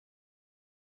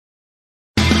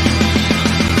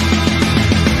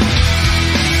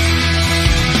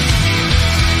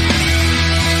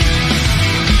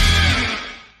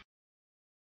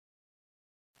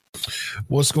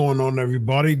What's going on,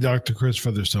 everybody? Dr. Chris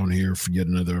Featherstone here for yet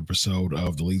another episode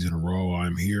of the Legion of Raw.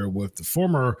 I'm here with the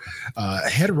former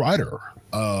head writer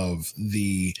of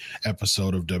the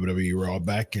episode of WWE Raw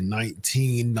back in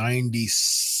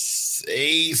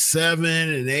 1998, 7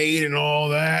 and 8 and all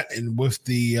that, and with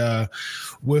the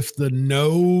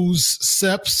nose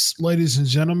seps, ladies and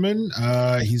gentlemen,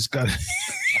 he's got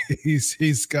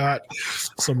he's got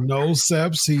some nose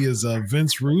seps. He is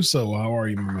Vince Russo. How are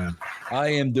you, my man? I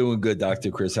am doing good,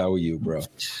 Dr. Chris. How are you, bro?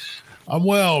 I'm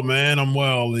well, man. I'm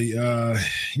well.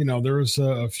 There's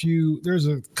a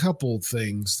couple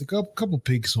things, a couple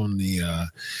peaks on the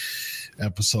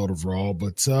episode of Raw,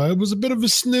 but it was a bit of a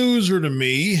snoozer to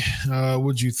me.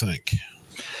 What'd you think?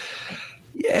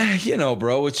 Yeah,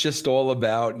 bro, it's just all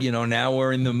about, now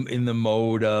we're in the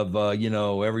mode of,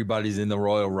 everybody's in the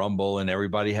Royal Rumble and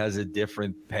everybody has a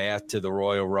different path to the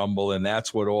Royal Rumble. And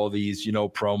that's what all these,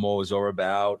 promos are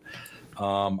about.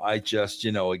 I just,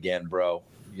 again, bro,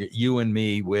 you and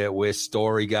me, we're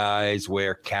story guys,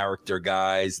 we're character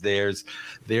guys. There's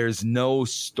no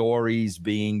stories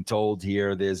being told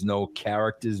here. There's no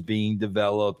characters being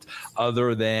developed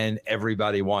other than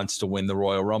everybody wants to win the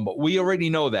Royal Rumble. We already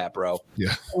know that, bro.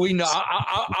 Yeah, we know.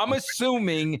 I'm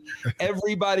assuming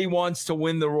everybody wants to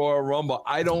win the Royal Rumble.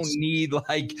 I don't need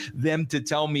like them to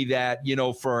tell me that,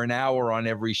 for an hour on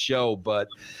every show, but.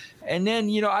 And then,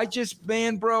 I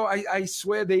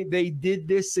swear they did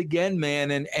this again, man.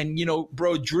 And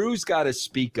bro, Drew's got to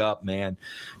speak up, man,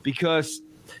 because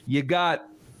you got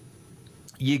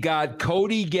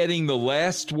Cody getting the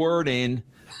last word in,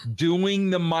 doing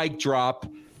the mic drop,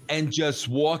 and just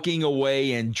walking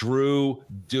away, and Drew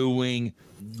doing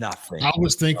nothing. I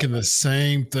was thinking the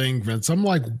same thing, Vince. I'm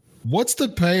like, what's the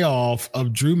payoff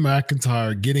of Drew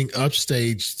McIntyre getting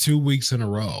upstaged 2 weeks in a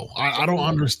row? I don't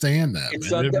understand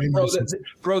that.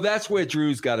 Bro, that's where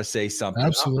Drew's got to say something.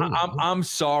 Absolutely. I'm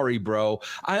sorry, bro.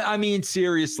 I mean,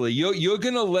 seriously, you're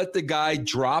going to let the guy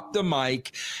drop the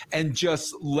mic and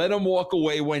just let him walk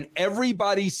away when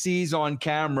everybody sees on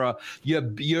camera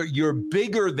you're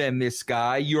bigger than this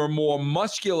guy. You're more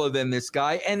muscular than this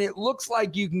guy. And it looks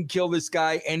like you can kill this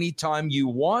guy anytime you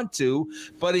want to.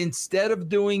 But instead of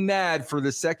doing that for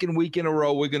the second week in a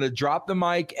row, we're going to drop the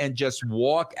mic and just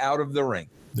walk out of the ring.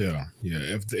 Yeah.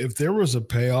 If there was a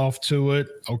payoff to it,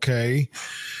 okay.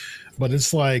 But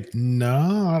it's like,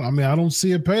 no, I don't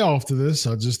see a payoff to this.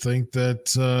 I just think that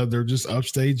they're just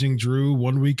upstaging Drew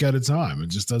 1 week at a time. It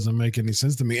just doesn't make any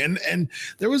sense to me. And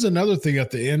there was another thing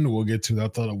at the end we'll get to that I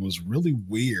thought it was really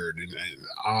weird and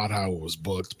odd how it was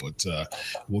booked, but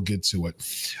we'll get to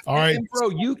it. All right. And bro,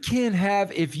 you can't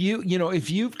have, if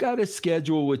you've got a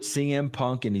schedule with CM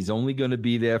Punk and he's only going to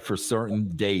be there for certain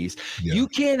days, you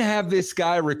can't have this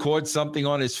guy record something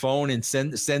on his phone and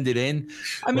send it in.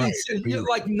 I mean,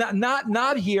 right.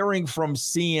 Not hearing from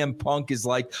CM Punk is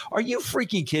like, are you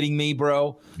freaking kidding me,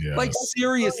 bro? Yeah. Like,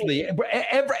 seriously,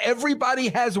 everybody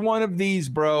has one of these,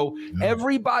 bro. Yeah.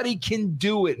 Everybody can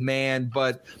do it, man.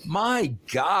 But my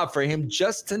God, for him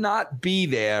just to not be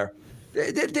there.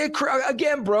 They're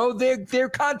again, bro. They're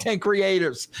content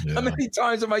creators. Yeah. How many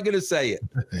times am I going to say it?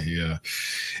 Yeah,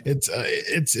 it's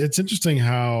interesting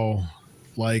how.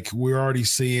 Like, we're already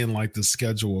seeing like the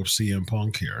schedule of CM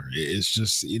Punk here. It's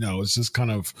just, it's just kind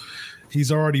of,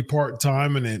 he's already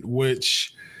part-time in it,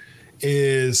 which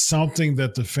is something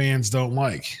that the fans don't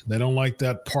like. They don't like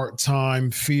that part-time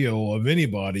feel of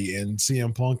anybody, and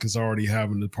CM Punk is already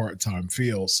having the part-time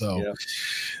feel. So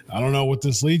I don't know what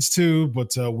this leads to,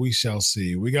 but we shall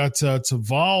see. We got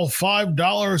Taval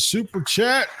 $5 super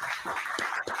chat.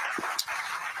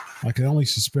 I can only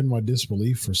suspend my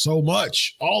disbelief for so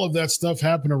much. All of that stuff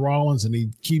happened to Rollins, and he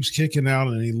keeps kicking out,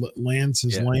 and he lands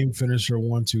his lame finisher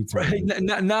 1, 2, 3. Right.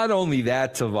 Not only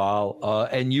that, Taval,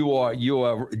 and you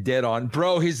are dead on,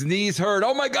 bro. His knees hurt.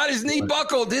 Oh my God, his knee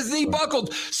buckled. His knee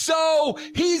buckled. So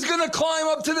he's gonna climb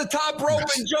up to the top rope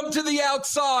and jump to the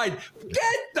outside.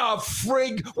 Get the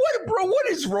frig! What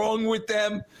is wrong with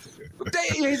them?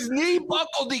 His knee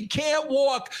buckled. He can't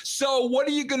walk. So what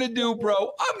are you gonna do,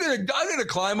 bro? I'm gonna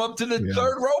climb up to the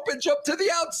third rope and jump to the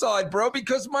outside, bro,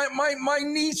 because my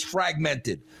knee's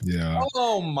fragmented. Yeah.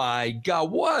 Oh my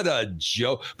God, what a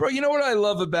joke, bro! You know what I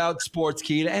love about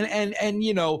Sportskeeda and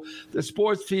the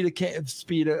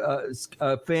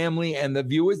Sportskeeda family and the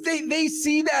viewers. They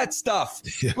see that stuff.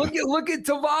 Yeah. Look at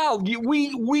Taval.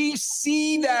 We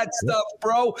see that stuff,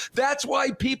 bro. That's why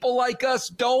people like us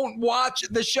don't watch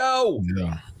the show.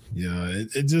 Yeah.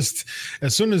 It just,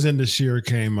 as soon as Indashir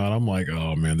came out, I'm like,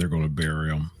 oh man, they're going to bury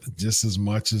him just as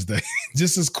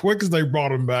quick as they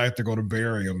brought him back. They're going to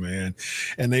bury him, man.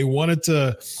 And they wanted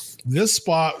to This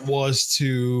spot was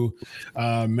to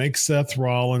make Seth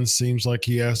Rollins seems like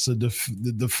he has to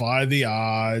defy the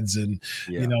odds, and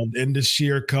and this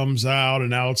year comes out, and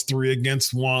now it's 3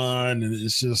 against 1, and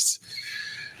it's just.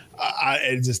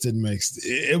 It just didn't make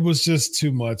it was just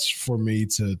too much for me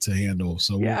to handle.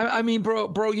 So I mean,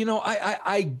 bro,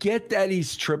 I get that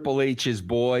he's Triple H's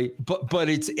boy, but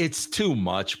it's too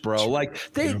much, bro.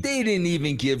 Like they didn't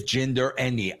even give Jinder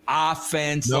any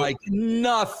offense, like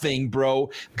nothing, bro.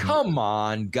 Come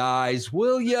on, guys,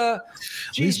 will ya?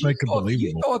 Please make it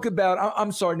believable. You talk about.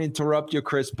 I'm sorry to interrupt you,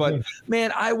 Chris, but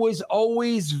man, I was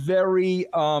always very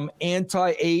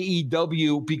anti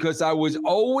AEW because I was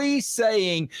always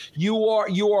saying. You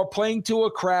are playing to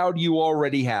a crowd you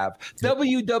already have.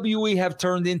 WWE have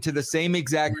turned into the same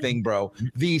exact thing, bro.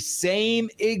 The same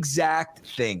exact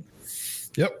thing.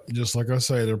 Yep. Just like I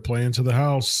say, they're playing to the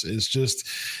house. It's just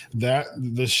that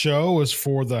the show is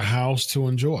for the house to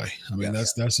enjoy. I mean,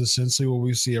 that's essentially what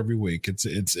we see every week.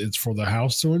 It's for the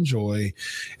house to enjoy.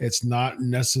 It's not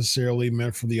necessarily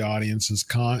meant for the audience.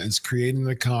 It's creating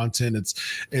the content.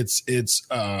 It's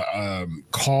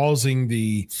causing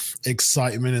the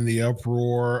excitement and the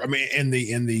uproar. I mean, and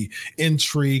the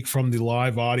intrigue from the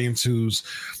live audience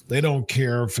they don't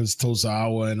care if it's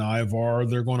Tozawa and Ivar.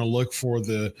 They're going to look for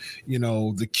the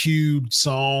cued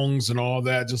songs and all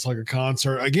that, just like a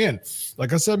concert. Again,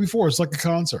 like I said before, it's like a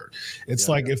concert. It's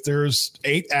like if there's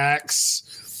 8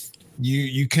 acts,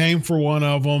 you came for one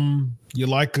of them, you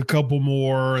like a couple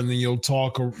more, and then you'll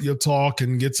talk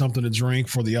and get something to drink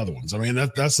for the other ones. I mean,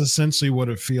 that's essentially what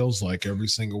it feels like every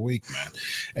single week, man.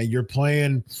 And you're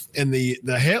playing, and the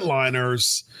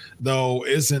headliners though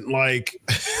isn't like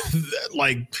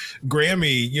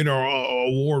Grammy,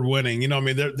 award winning. I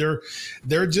mean,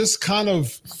 they're just kind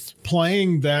of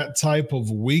playing that type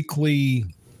of weekly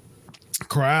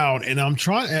crowd. And I'm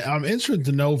interested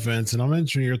to know, Vince, and I'm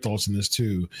interested in your thoughts on this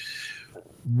too.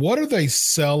 What are they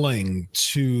selling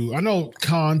to? I know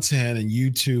content and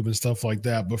YouTube and stuff like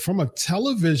that, but from a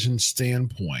television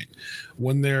standpoint,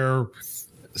 when they're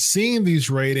seeing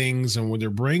these ratings and when they're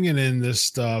bringing in this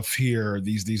stuff here,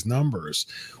 these numbers,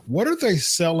 what are they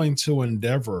selling to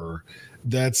Endeavor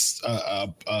that's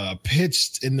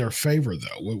pitched in their favor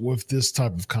though with this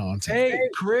type of content? Hey,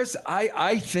 Chris,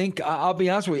 I think I'll be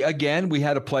honest with you. Again, we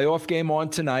had a playoff game on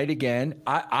tonight. Again,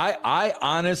 I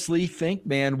honestly think,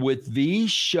 man, with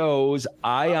these shows,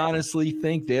 I honestly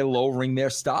think they're lowering their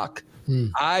stock.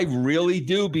 I really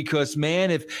do, because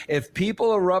man, if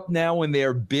people are up now and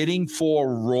they're bidding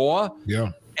for Raw,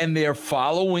 and they're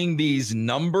following these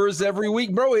numbers every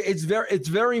week, bro, it's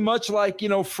very much like,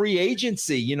 free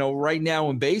agency, right now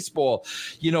in baseball,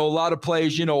 a lot of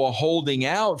players, are holding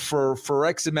out for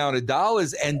X amount of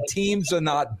dollars, and teams are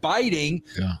not biting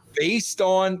based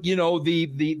on,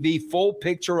 the full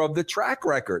picture of the track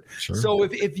record. Sure. So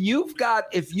if you've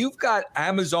got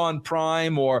Amazon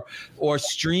Prime or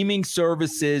streaming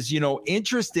services,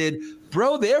 interested,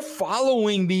 bro, they're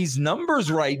following these numbers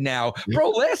right now. Yep. Bro,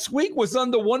 last week was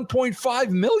under 1.5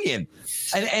 million.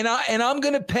 And I'm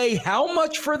going to pay how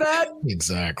much for that?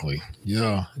 Exactly.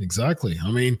 Yeah, exactly.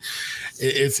 I mean,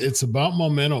 it's about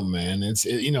momentum, man.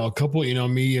 A couple,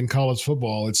 me in college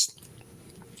football,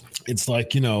 it's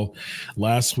like,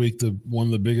 last week, one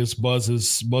of the biggest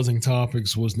buzzing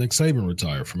topics was Nick Saban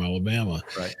retired from Alabama.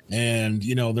 Right. And,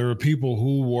 there were people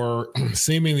who were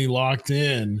seemingly locked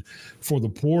in for the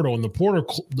portal, and the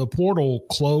portal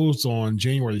closed on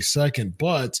January 2nd.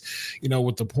 But,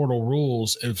 with the portal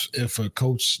rules, if a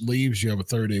coach leaves, you have a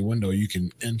 30-day window, you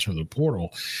can enter the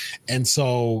portal. And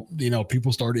so,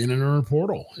 people started entering the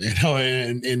portal,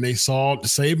 and they saw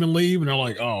Saban leave, and they're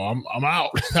like, oh, I'm out.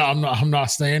 I'm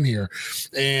not staying here.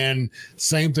 And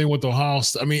same thing with Ohio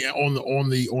State. I mean, on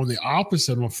the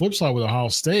opposite, on the flip side with Ohio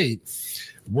State,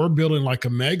 we're building like a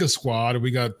mega squad.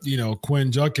 We got,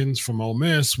 Quinn Judkins from Ole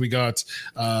Miss. We got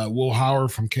Will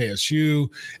Howard from KSU,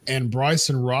 and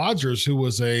Bryson Rogers, who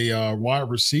was a wide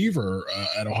receiver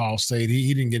at Ohio State.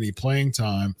 He didn't get any playing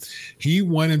time. He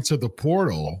went into the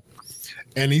portal,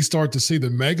 and he started to see the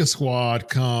mega squad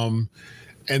come,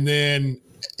 and then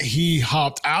he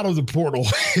hopped out of the portal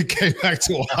and came back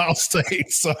to Ohio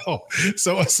State. So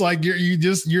it's like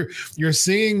you're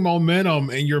seeing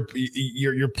momentum, and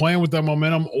you're playing with that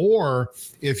momentum. Or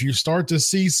if you start to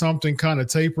see something kind of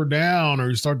taper down, or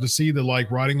you start to see the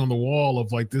writing on the wall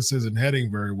of this isn't heading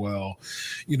very well,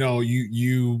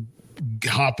 you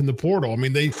hop in the portal. I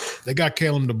mean, they got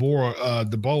Kalen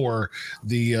DeBoer,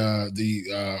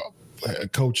 the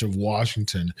coach of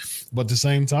Washington. But at the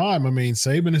same time, I mean,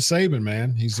 Saban is Saban,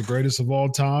 man. He's the greatest of all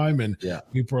time. And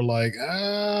people are like,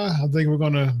 I think we're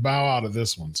going to bow out of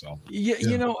this one. So,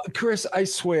 you know, Chris, I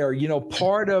swear, you know,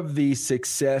 part of the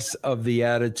success of the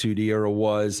Attitude Era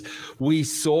was we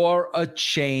saw a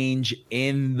change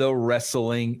in the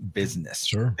wrestling business.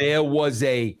 Sure. There was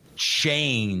a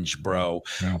change, bro.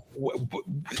 Yeah.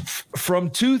 From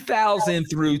 2000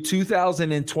 through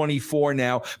 2024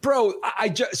 now, bro, I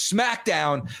just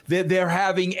SmackDown, they're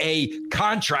having a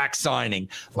contract signing.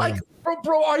 Like,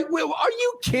 bro, are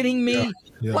you kidding me? Yeah.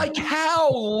 Yeah. Like,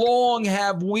 how long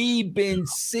have we been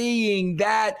seeing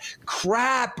that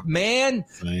crap, man?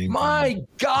 My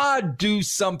God, do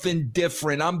something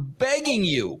different. I'm begging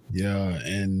you. Yeah,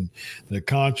 and the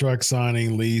contract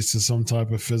signing leads to some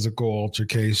type of physical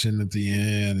altercation at the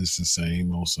end. It's the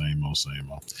same old.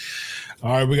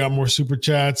 All right, we got more super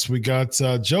chats. We got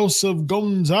Joseph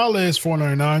Gonzalez,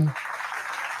 $4.99.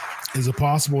 Is it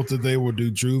possible that they will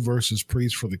do Drew versus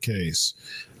Priest for the case?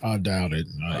 I doubt it.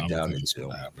 I doubt it too.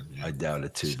 Yeah. I doubt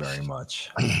it too very much.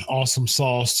 Awesome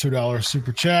Sauce, $2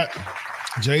 super chat.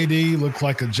 JD looked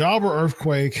like a jobber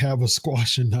earthquake. Have a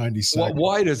squash in 90 seconds.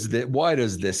 Why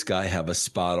does this guy have a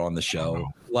spot on the show?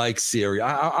 Like, serious.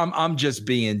 I'm just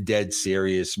being dead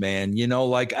serious, man. You know,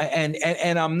 like,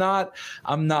 and I'm not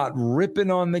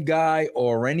ripping on the guy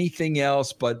or anything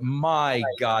else, but my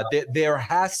God, there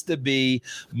has to be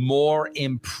more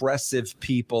impressive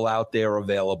people out there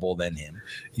available than him.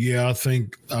 Yeah, I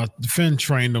think Finn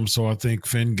trained him, so I think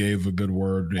Finn gave a good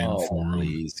word for him.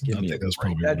 Please give me that's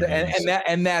probably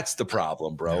and that's the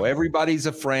problem, bro. Yeah. Everybody's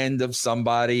a friend of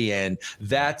somebody, and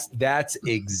that's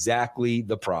exactly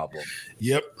the problem.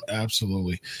 Yep,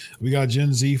 absolutely. We got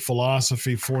Gen Z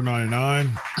Philosophy,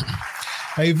 $4.99.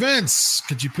 Hey, Vince,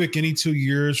 could you pick any 2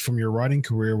 years from your writing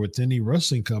career with any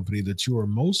wrestling company that you are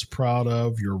most proud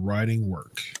of your writing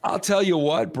work? I'll tell you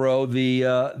what, bro.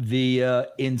 The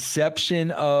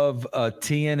inception of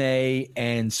TNA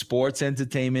and Sports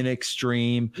Entertainment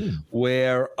Extreme,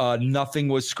 where nothing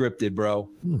was scripted, bro.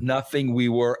 Nothing. We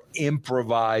were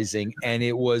improvising, and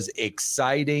it was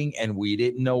exciting, and we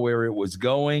didn't know where it was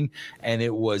going, and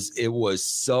it was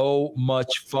so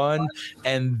much fun,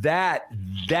 and that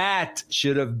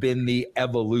should have been the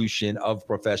evolution of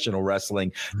professional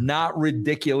wrestling, not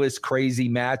ridiculous, crazy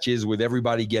matches with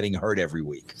everybody getting hurt every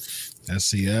week.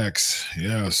 SCX,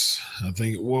 yes. I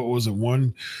think, what was it?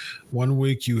 One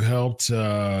week you helped.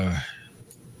 When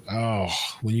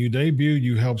you debuted,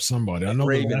 you helped somebody. I know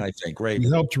Raven. I think Raven.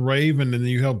 You helped Raven, and then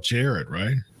you helped Jarrett,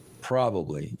 right?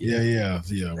 Probably. Yeah.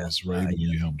 It was Raven.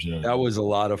 You helped Jarrett. That was a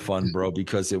lot of fun, bro,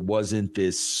 because it wasn't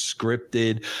this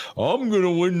scripted, I'm going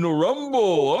to win the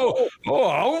Rumble.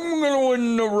 I'm going to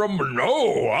win the Rumble.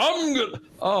 No, I'm going to.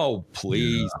 Oh,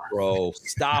 please, bro.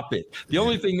 Stop it. The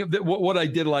only thing what I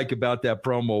did like about that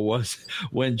promo was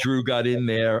when Drew got in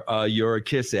there, you're a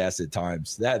kiss ass at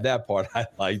times. That part I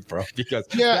liked, bro, because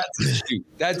that's a shoot.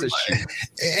 That's a shoot.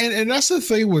 And that's the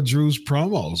thing with Drew's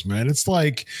promos, man. It's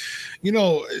like, you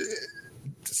know,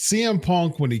 CM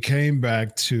Punk, when he came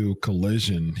back to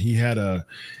Collision, he had a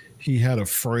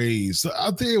phrase.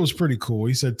 I think it was pretty cool.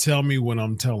 He said, "Tell me when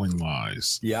I'm telling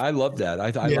lies." Yeah, I love that. I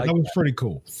that was pretty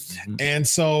cool. Mm-hmm. And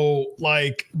so,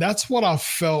 like, that's what I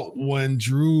felt when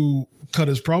Drew cut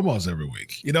his promos every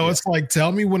week. You know, it's like,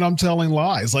 tell me when I'm telling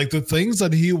lies. Like, the things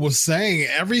that he was saying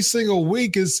every single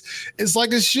week is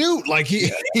like a shoot. Like he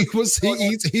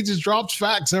just drops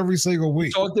facts every single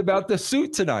week. Talked about the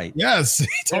suit tonight. Yes, he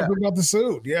talked about the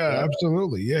suit. Yeah,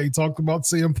 absolutely. Yeah, he talked about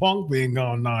CM Punk being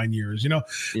gone 9 years. You know,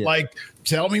 like,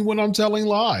 tell me when I'm telling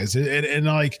lies. And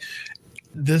like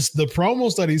the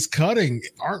promos that he's cutting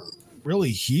aren't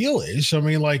really heelish. I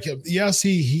mean, like, yes,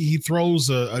 he throws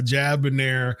a jab in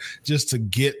there just to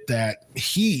get that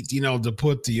heat, you know, to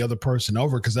put the other person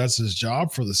over, because that's his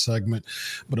job for the segment.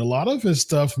 But a lot of his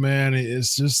stuff, man,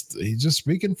 he's just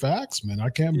speaking facts, man.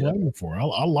 I can't blame him for it.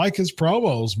 I like his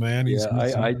promos, man.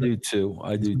 I do too.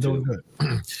 I do too.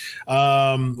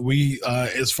 We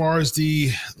as far as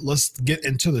let's get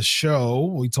into the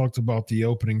show. We talked about the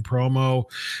opening promo.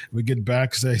 We get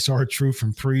backstage. R-Truth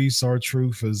and Priest.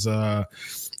 R-Truth is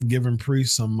giving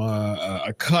Priest some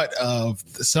a cut of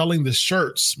selling the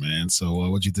shirts, man. So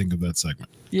what'd you think of that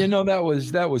segment? You know, that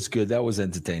was good. That was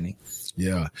entertaining.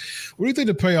 Yeah. What do you think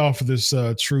the payoff of this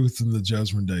Truth and the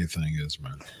Judgment Day thing is,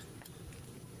 man?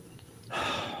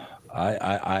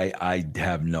 I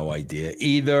have no idea.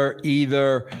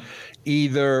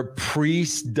 Either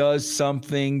Priest does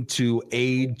something to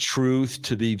aid Truth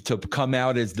to come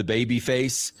out as the baby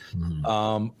face.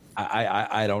 Mm-hmm.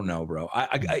 I don't know, bro.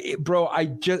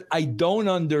 I don't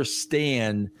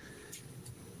understand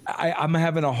I'm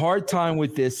having a hard time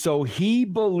with this. So he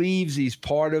believes he's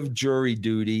part of jury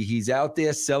duty. He's out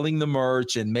there selling the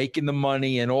merch and making the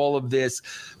money and all of this,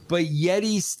 but yet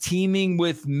he's teaming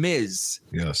with Miz.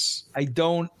 Yes. I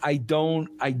don't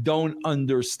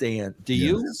understand. Do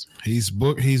you? He's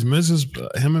Miz's,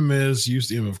 him and Miz used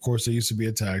to, of course, they used to be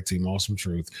a tag team, Awesome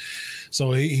Truth.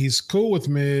 So he's cool with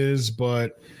Miz,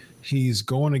 but he's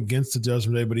going against the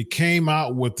Judgment Day, but he came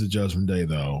out with the Judgment Day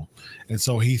though. And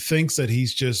so he thinks that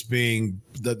he's just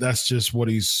that's just what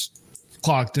he's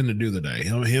clocked in to do today.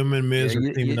 Him and Miz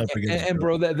are teaming up against. And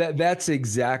bro, that's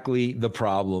exactly the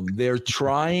problem. They're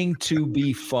trying to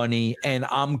be funny, and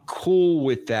I'm cool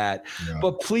with that. Yeah.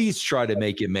 But please try to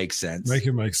make it make sense. Make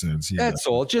it make sense. Yeah. That's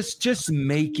all. Just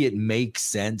make it make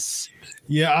sense.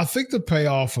 Yeah, I think the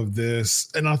payoff of this,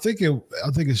 and I think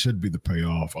it should be the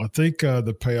payoff. I think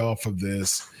the payoff of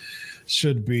this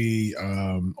should be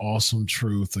Awesome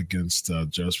Truth against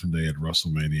Judgment Day at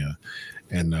WrestleMania,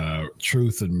 and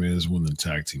Truth and Miz win the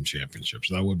tag team championships.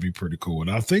 That would be pretty cool.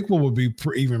 And I think what would be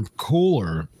even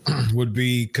cooler would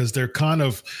be, because they're kind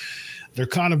of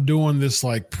doing this,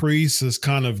 like Priest is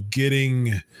kind of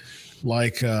getting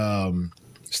like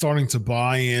starting to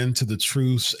buy into the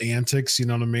Truth's antics, you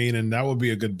know what I mean? And that would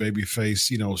be a good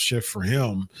babyface, shift for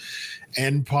him.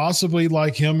 And possibly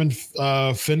like him and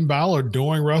Finn Balor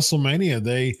during WrestleMania,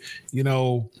 they,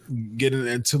 get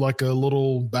into like a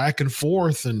little back and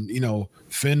forth, and,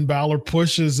 Finn Balor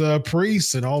pushes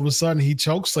Priest, and all of a sudden he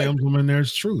chokeslams him, and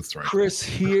there's Truth, right? Chris,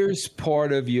 here's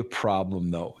part of your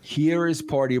problem, though. Here is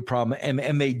part of your problem,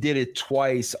 and they did it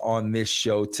twice on this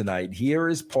show tonight. Here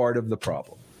is part of the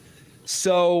problem.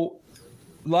 So,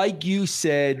 like you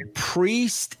said,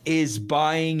 Priest is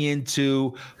buying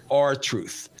into our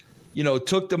Truth.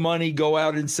 Took the money, go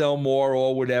out and sell more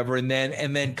or whatever, and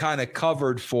then kind of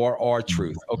covered for our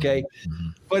Truth, okay? Mm-hmm.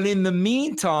 But in the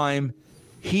meantime,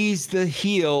 he's the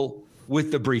heel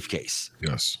with the briefcase.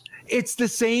 Yes. It's the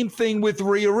same thing with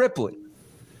Rhea Ripley.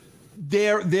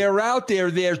 They're out there,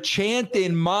 they're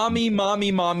chanting, "Mommy,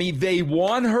 mommy, mommy." They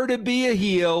want her to be a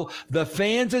heel. The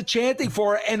fans are chanting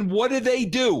for her. And what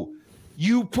do?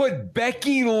 You put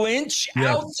Becky Lynch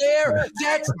out there?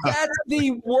 That's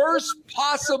the worst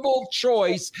possible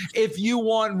choice if you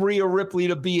want Rhea Ripley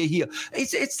to be a heel.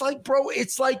 It's like, bro,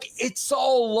 it's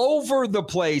all over the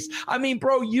place. I mean,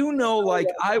 bro, like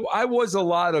I was a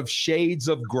lot of shades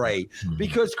of gray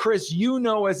because, Chris,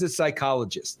 as a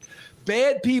psychologist,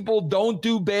 bad people don't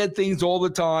do bad things all the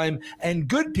time, and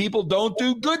good people don't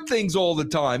do good things all the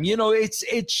time.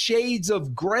 It's shades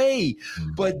of gray.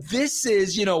 But this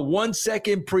is, 1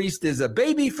 second Priest is a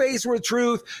baby face with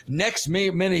Truth. Next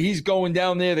minute he's going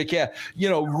down there to cat.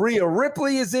 Rhea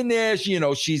Ripley is in there.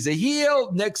 She's a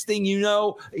heel. Next thing you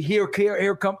know, here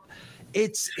come.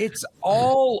 It's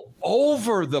all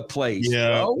over the place.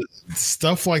 Yeah, bro.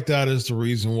 Stuff like that is the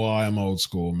reason why I'm old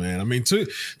school, man. I mean, to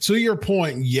your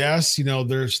point, yes,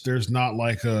 there's not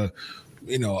like a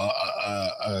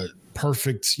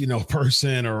perfect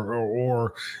person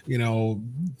or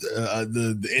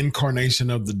the incarnation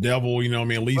of the devil,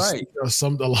 at least right.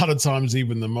 A lot of times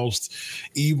even the most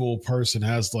evil person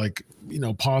has like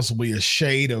possibly a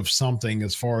shade of something,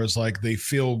 as far as like they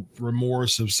feel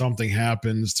remorse if something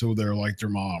happens to their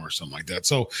mom or something like that.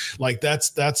 So like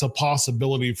that's a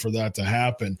possibility for that to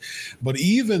happen. But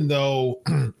even though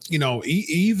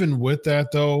even with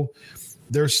that though,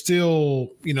 there's still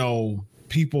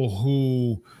people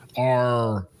who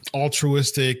are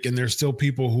altruistic, and there's still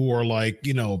people who are like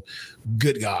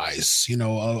good guys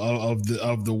of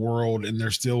the world, and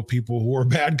there's still people who are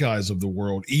bad guys of the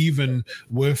world, even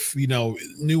with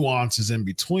nuances in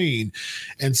between.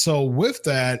 And so with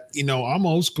that, I'm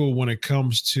old school when it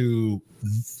comes to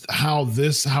how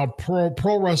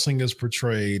pro wrestling is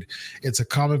portrayed. It's a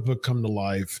comic book come to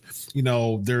life.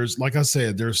 There's, like I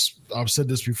said, I've said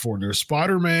this before, there's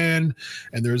Spider-Man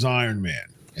and there's Iron Man,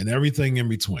 and everything in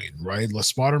between, right?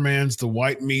 Spider-Man's the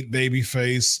white meat baby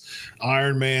face.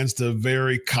 Iron Man's the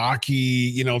very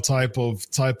cocky, type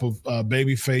of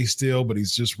baby face still, but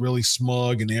he's just really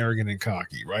smug and arrogant and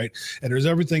cocky, right? And there's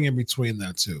everything in between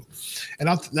that too. And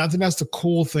I think that's the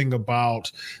cool thing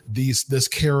about this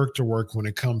character work when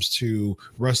it comes to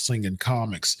wrestling and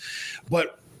comics.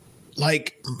 But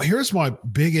like, here's my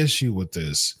big issue with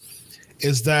this,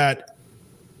 is that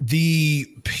the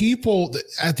people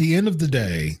at the end of the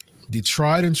day, the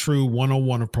tried and true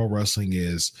 101 of pro wrestling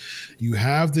is you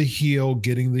have the heel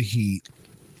getting the heat.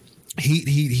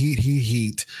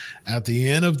 At the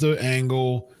end of the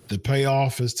angle, the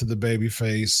payoff is to the baby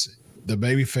face. the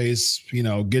babyface,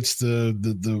 gets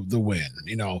the win,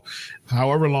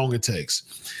 however long it takes.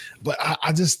 But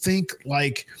I just think,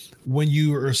 like, when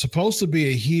you are supposed to be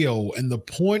a heel and the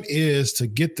point is to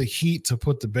get the heat to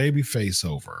put the babyface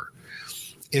over,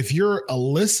 if you're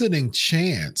eliciting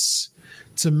chants,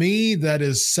 to me, that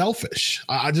is selfish.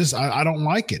 I don't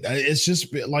like it. It's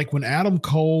just like when Adam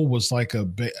Cole was like a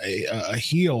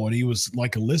heel and he was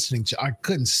like a listening. I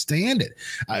couldn't stand it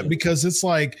because it's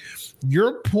like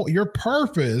your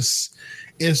purpose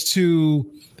is to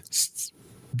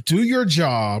do your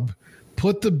job,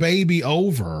 put the baby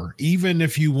over. Even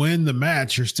if you win the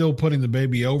match, you're still putting the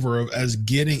baby over as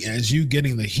you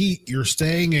getting the heat. You're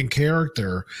staying in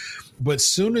character. But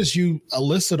soon as you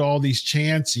elicit all these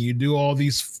chants and you do all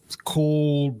these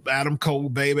cool Adam Cole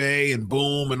baby and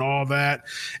boom and all that,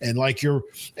 and like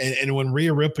and when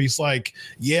Rhea Ripley's like,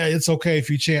 yeah, it's okay if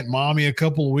you chant mommy a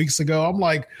couple of weeks ago, I'm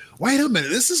like, wait a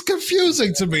minute, this is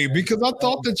confusing to me because I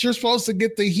thought that you're supposed to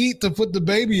get the heat to put the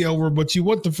baby over, but you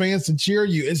want the fans to cheer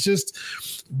you. It's just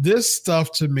this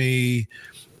stuff to me.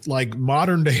 Like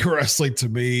modern day wrestling to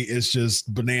me is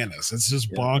just bananas. It's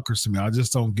just bonkers to me. I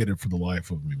just don't get it for the life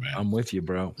of me, man. I'm with you,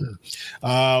 bro.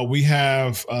 We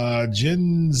have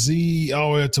Gen Z.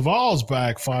 Oh, Taval's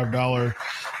back, $5.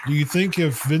 Do you think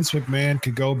if Vince McMahon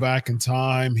could go back in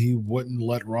time, he wouldn't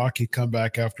let Rocky come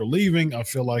back after leaving? I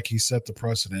feel like he set the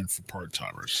precedent for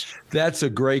part-timers. That's a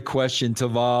great question,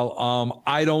 Taval.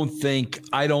 I don't think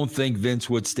Vince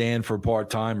would stand for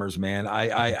part-timers, man.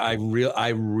 I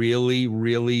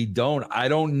really don't. I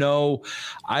don't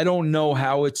know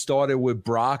how it started with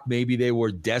Brock. Maybe they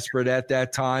were desperate at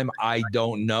that time. I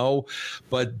don't know.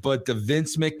 But the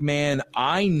Vince McMahon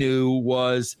I knew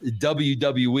was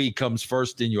WWE comes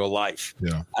first in your life.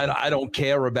 Yeah. I don't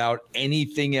care about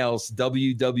anything else.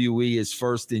 WWE is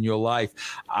first in your life.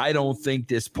 I don't think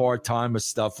this part-timer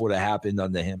stuff would have happened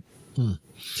under him.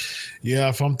 Yeah,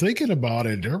 if I'm thinking about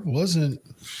it, there wasn't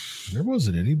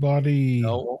anybody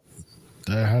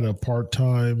that had a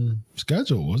part-time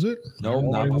schedule, was it? No,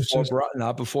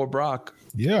 not before Brock.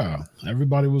 Yeah,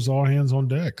 everybody was all hands on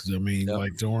deck. I mean,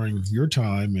 like during your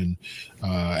time and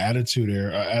Attitude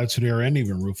Era, and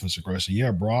even Ruthless Aggression.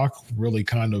 Yeah, Brock really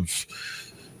kind of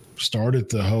started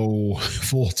the whole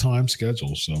full-time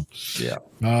schedule. So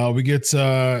we get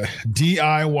DIY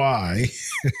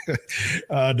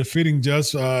defeating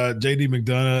just JD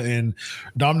McDonough and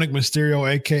Dominik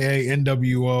Mysterio, aka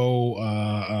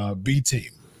NWO B Team.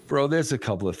 Bro, there's a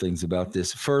couple of things about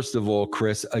this. First of all,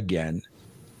 Chris, again,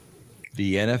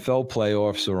 the NFL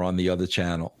playoffs are on the other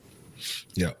channel.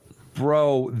 Yeah.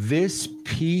 Bro, this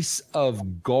piece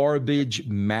of garbage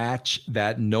match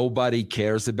that nobody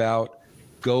cares about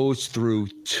goes through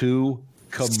 2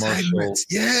 commercials.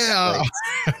 Yeah,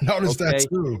 I noticed that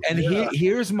too. And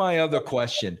here's my other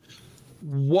question.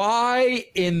 Why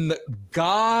in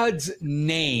God's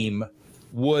name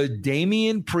would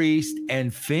Damian Priest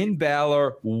and Finn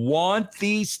Balor want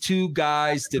these 2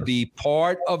 guys to be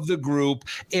part of the group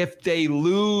if they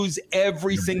lose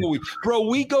every single week? Bro,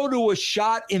 we go to a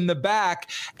shot in the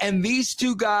back, and these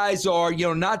 2 guys are,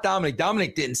 not Dominik.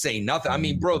 Dominik didn't say nothing. I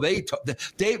mean, bro, they've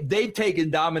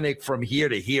taken Dominik from here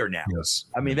to here now. Yes.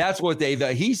 I mean, that's what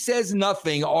he says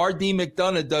nothing. R.D.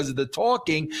 McDonough does the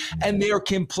talking, and they're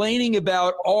complaining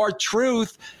about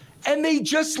R-Truth. And they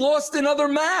just lost another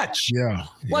match. Yeah.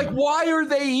 Like, why are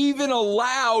they even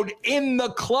allowed in the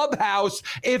clubhouse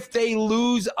if they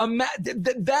lose a match?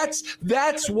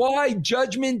 That's why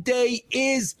Judgment Day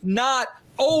is not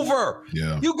over.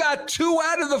 Yeah. You got 2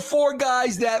 out of the 4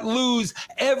 guys that lose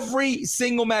every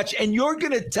single match, and you're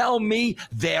going to tell me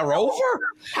they're over?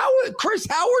 Chris,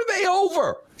 how are they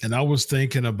over? And I was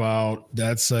thinking about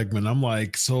that segment. I'm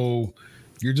like, so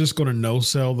you're just going to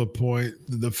no-sell the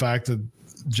fact that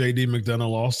JD McDonough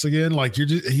lost again? Like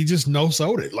he just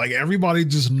no-sold it. Like everybody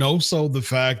just no-sold the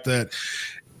fact that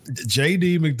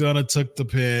JD McDonough took the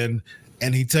pin,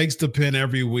 and he takes the pin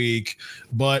every week.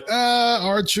 But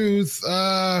R-Truth,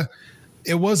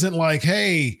 it wasn't like,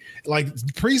 hey, like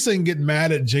Priest didn't get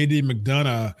mad at JD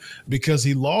McDonough because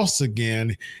he lost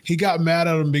again. He got mad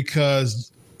at him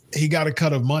because he got a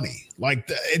cut of money. Like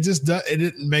it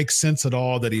didn't make sense at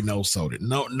all that he no-sold it.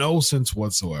 No sense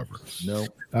whatsoever. No.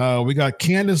 We got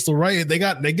Candice LeRae. They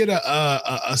get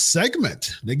a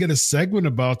segment. They get a segment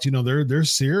about, they're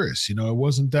serious. It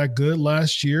wasn't that good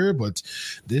last year, but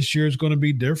this year is going to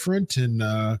be different.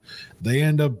 And they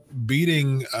end up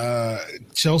beating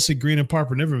Chelsea Green and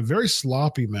Piper Niven. Very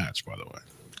sloppy match, by the way.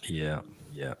 Yeah.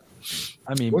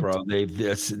 I mean, bro, they've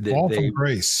from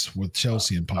grace with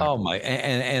Chelsea and Piper. Oh my,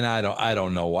 and I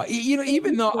don't know why.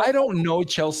 Even though I don't know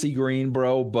Chelsea Green,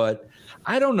 bro, but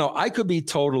I don't know. I could be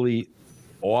totally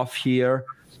off here,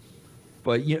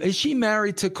 but is she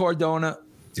married to Cardona?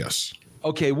 Yes.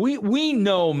 Okay, we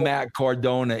know Matt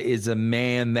Cardona is a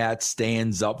man that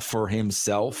stands up for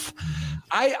himself.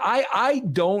 I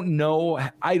don't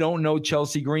know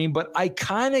Chelsea Green, but I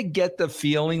kind of get the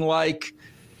feeling like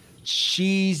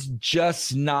she's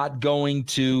just not going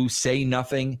to say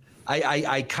nothing.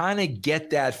 I kind of get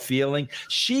that feeling.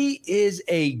 She is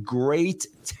a great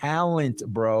talent,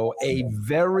 bro, a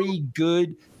very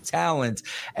good talent.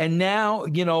 And now,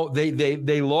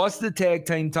 they lost the tag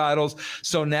team titles.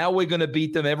 So now we're going to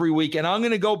beat them every week. And I'm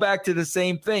going to go back to the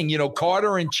same thing.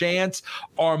 Carter and Chance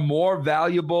are more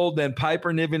valuable than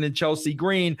Piper Niven and Chelsea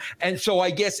Green. And so I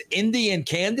guess Indy and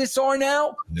Candice are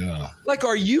now? Yeah. Like,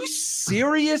 are you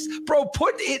serious? Bro,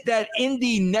 put that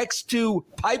Indy next to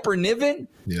Piper Niven?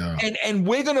 Yeah. And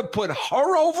we're going to put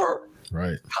her over?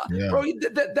 Right. Yeah. Bro,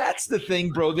 that's the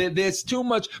thing, bro. There's too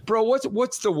much. Bro,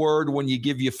 what's the word when you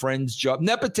give your friends job?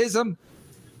 Nepotism?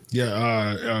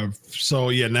 Yeah.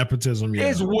 Nepotism. Yeah.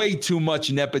 There's way too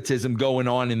much nepotism going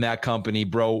on in that company,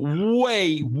 bro.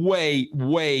 Way, way,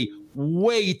 way,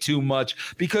 way too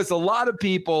much, because a lot of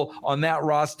people on that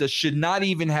roster should not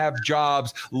even have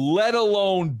jobs, let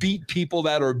alone beat people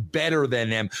that are better than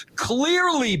them,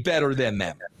 clearly better than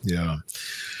them. Yeah.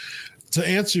 To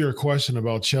answer your question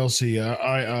about Chelsea,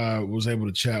 I was able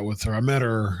to chat with her. I met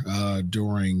her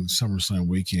during SummerSlam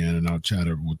weekend, and I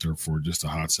chatted with her for just a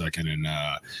hot second. And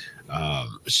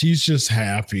she's just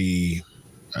happy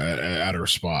at her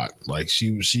spot. Like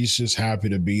she's just happy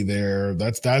to be there.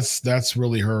 That's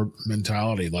really her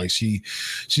mentality. Like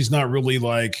she's not really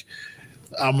like,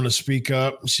 I'm going to speak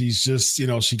up. She's just,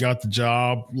 she got the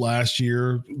job last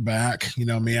year back,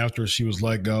 after she was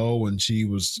let go, and she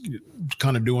was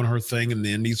kind of doing her thing in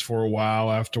the Indies for a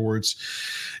while afterwards.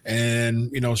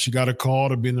 And, she got a call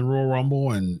to be in the Royal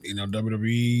Rumble, and,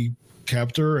 WWE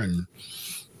kept her, and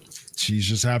she's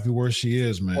just happy where she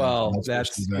is, man. Well,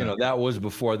 that was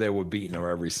before they were beating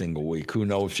her every single week. Who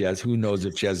knows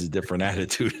if she has a different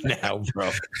attitude now,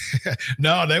 bro?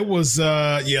 No, that was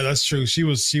that's true. She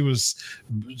was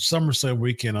SummerSlam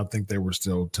weekend. I think they were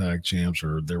still tag champs,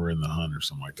 or they were in the hunt or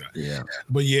something like that. Yeah.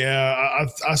 But yeah,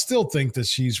 I still think that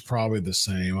she's probably the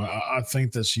same. I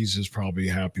think that she's just probably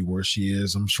happy where she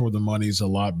is. I'm sure the money's a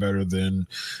lot better than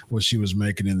what she was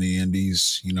making in the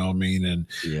Indies. You know what I mean? And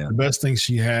the best thing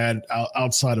she had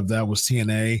outside of that was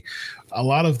TNA. A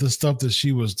lot of the stuff that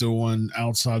she was doing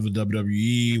outside the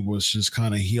WWE was just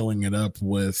kind of healing it up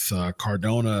with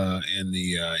Cardona in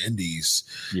the Indies.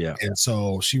 Yeah. And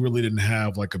so she really didn't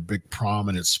have like a big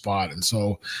prominent spot. And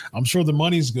so I'm sure the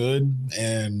money's good.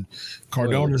 And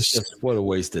Cardona's what a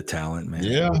waste of talent, man.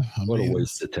 Yeah. A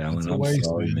waste of talent. I'm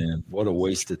sorry, man. What a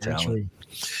waste of talent.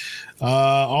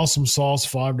 Awesome Sauce,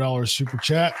 $5 super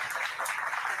chat.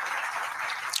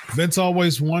 Vince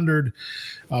always wondered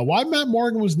why Matt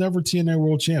Morgan was never TNA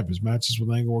World Champ. His matches with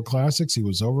Angle were classics. He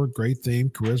was over. Great theme,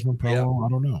 charisma, promo. Yeah. I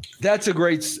don't know. That's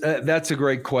a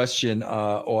great question.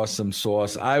 Awesome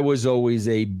Sauce. I was always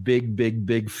a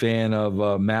big fan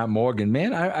of Matt Morgan.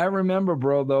 Man, I remember,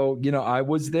 bro. Though I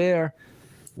was there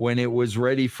when it was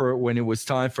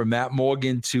time for Matt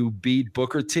Morgan to beat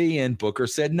Booker T, and Booker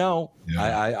said no. Yeah.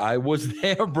 I was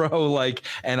there, bro.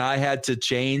 And I had to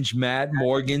change Matt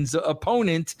Morgan's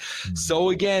opponent. Mm-hmm.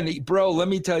 So again, bro, let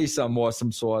me tell you something,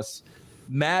 Awesome Sauce.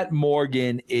 Matt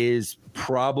Morgan is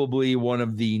probably one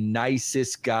of the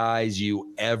nicest guys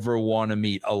you ever want to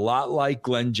meet. A lot like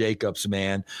Glenn Jacobs,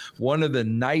 man. One of the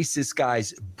nicest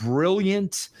guys.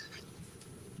 Brilliant.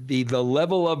 The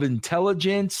level of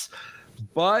intelligence.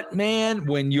 But, man,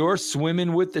 when you're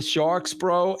swimming with the sharks,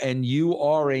 bro, and you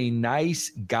are a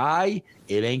nice guy,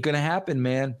 it ain't going to happen,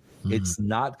 man. Mm-hmm. It's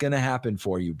not going to happen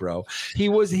for you, bro. He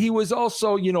was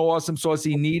also, Awesome Sauce.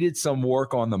 He needed some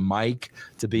work on the mic,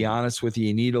 to be honest with you.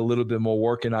 He needed a little bit more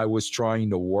work, and I was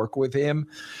trying to work with him.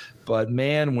 But,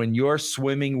 man, when you're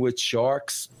swimming with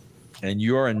sharks and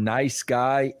you're a nice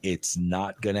guy, it's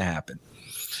not going to happen.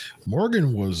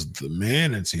 Morgan was the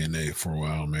man in TNA for a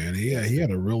while, man. He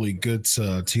had a really good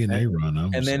TNA run.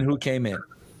 And then who came in?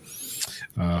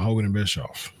 Hogan and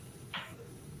Bischoff.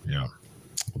 Yeah.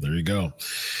 Well, there you go.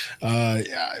 I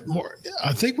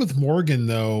think with Morgan,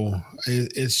 though,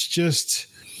 it's just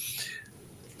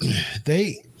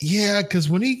because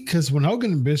when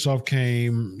Hogan and Bischoff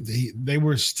came, they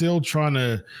were still trying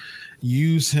to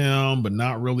use him, but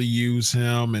not really use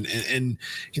him. And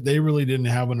they really didn't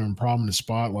have him in a prominent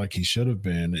spot like he should have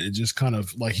been. It just kind of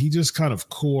he just kind of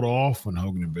cooled off when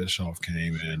Hogan and Bischoff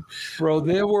came in. Bro,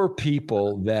 there were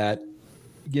people that,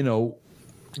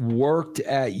 worked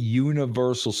at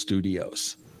Universal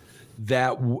Studios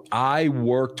that I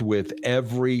worked with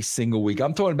every single week.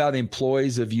 I'm talking about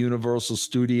employees of Universal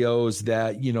Studios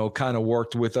that, kind of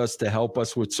worked with us to help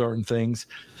us with certain things.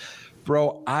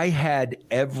 Bro, I had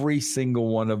every single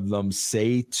one of them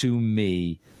say to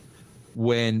me,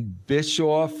 when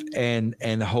Bischoff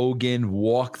and Hogan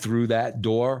walked through that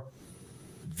door,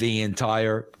 the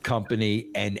entire company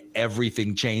and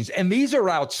everything changed. And these are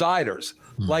outsiders.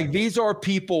 Like, these are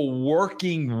people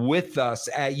working with us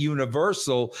at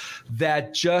Universal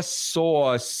that just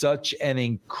saw such an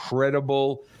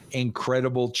incredible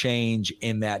change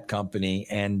in that company.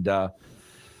 And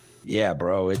yeah,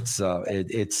 bro, it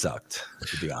sucked,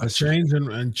 to be honest.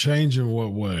 Change in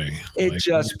what way?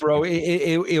 Bro,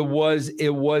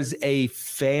 it was a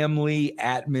family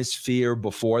atmosphere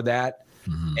before that.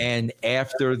 Mm-hmm. And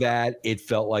after that, it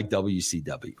felt like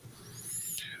WCW.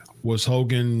 Was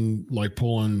Hogan like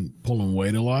pulling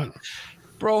weight a lot?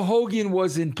 Bro, Hogan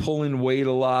wasn't pulling weight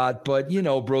a lot, but,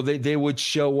 bro, they would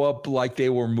show up like they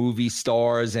were movie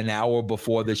stars an hour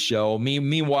before the show.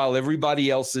 Meanwhile, everybody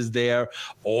else is there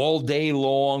all day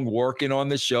long working on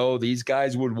the show. These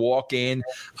guys would walk in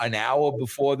an hour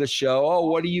before the show. Oh,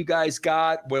 what do you guys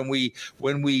got? When we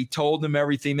told them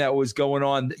everything that was going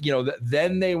on,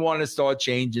 then they want to start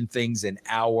changing things an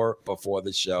hour before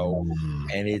the show.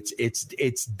 And it's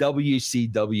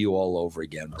WCW all over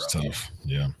again, bro. That's tough.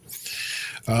 Yeah.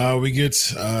 We get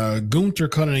Gunther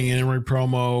cutting in ring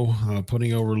promo,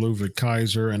 putting over Ludwig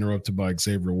Kaiser, interrupted by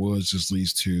Xavier Woods. This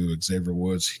leads to Xavier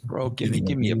Woods. Bro, give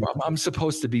me a problem. I'm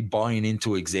supposed to be buying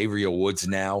into Xavier Woods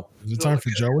now. Is it time for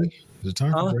Joey? Is it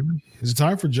time for Joey? Is it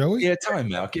time for Joey? Yeah,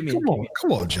 time out. Come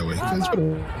on, Joey. Time out,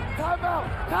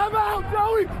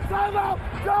 Joey. Time out,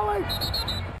 Joey.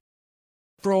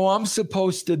 Bro, I'm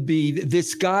supposed to be –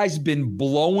 this guy's been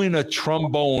blowing a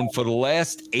trombone for the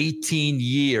last 18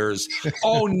 years.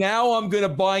 Oh, now I'm going to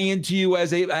buy into you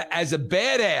as a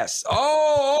badass.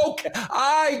 Oh, okay.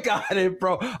 I got it,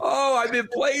 bro. Oh, I've been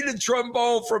playing the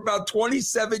trombone for about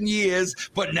 27 years,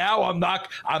 but now I'm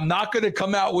not going to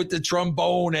come out with the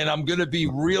trombone, and I'm going to be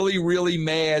really, really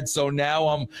mad. So now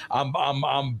I'm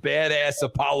badass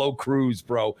Apollo Crews,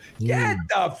 bro. Get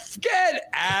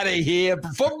out of here.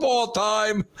 Football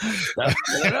time. That's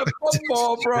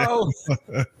football, bro.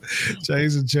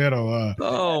 Change the channel.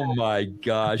 Oh my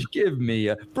gosh, give me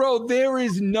a bro. There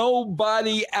is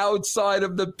nobody outside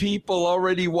of the people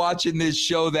already watching this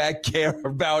show that care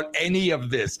about any of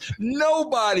this.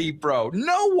 Nobody, bro.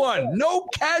 No one. No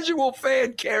casual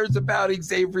fan cares about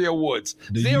Xavier Woods.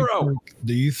 Zero.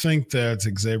 Do you think that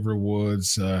Xavier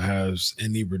Woods has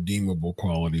any redeemable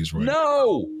qualities right now?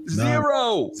 No.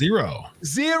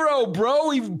 Zero, bro.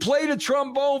 He played a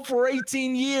trombone for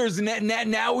 18 years, and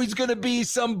now he's going to be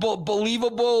some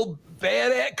believable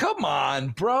badass. Come on,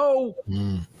 bro.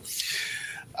 Yeah,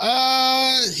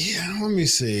 let me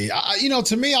see.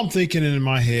 To me, I'm thinking in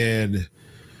my head,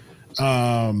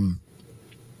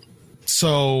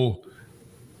 so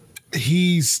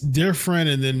he's different.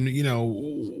 And then,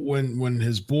 when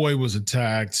his boy was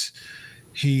attacked,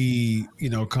 he,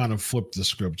 kind of flipped the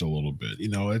script a little bit.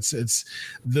 It's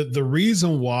the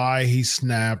reason why he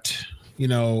snapped,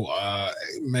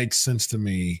 makes sense to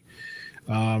me.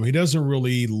 He doesn't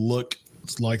really look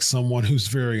like someone who's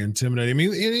very intimidating. I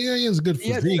mean, he has a good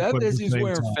physique. Yeah, feathers. He's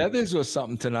wearing feathers or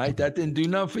something tonight. That didn't do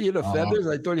nothing for you, the feathers?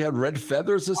 I thought he had red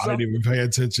feathers or something. I didn't even pay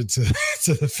attention to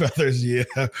the feathers, yeah.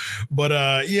 But,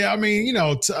 I mean,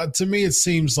 to me it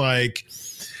seems like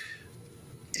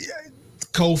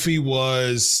Kofi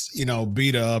was,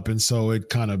 beat up, and so it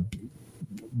kind of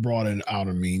brought it out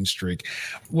a mean streak.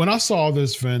 When I saw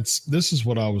this, Vince, this is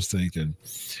what I was thinking.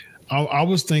 I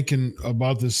was thinking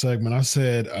about this segment. I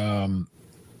said,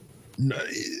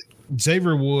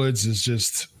 Xavier Woods is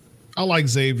just, I like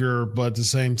Xavier, but at the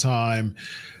same time,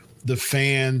 the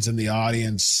fans and the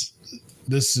audience,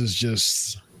 this is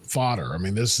just fodder. I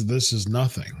mean, this is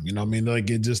nothing. Like,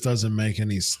 it just doesn't make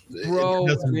any, bro, it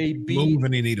doesn't move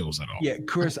any needles at all. Yeah,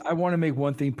 Chris, I want to make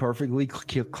one thing perfectly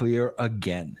clear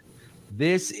again.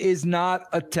 This is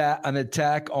not an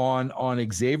attack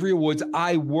on Xavier Woods.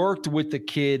 I worked with the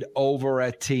kid over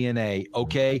at TNA,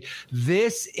 okay?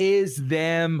 This is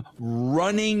them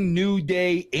running New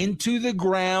Day into the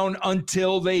ground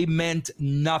until they meant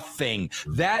nothing.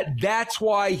 That's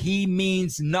why he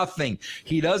means nothing.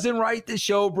 He doesn't write the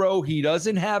show, bro. He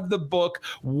doesn't have the book.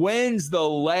 When's the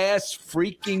last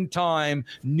freaking time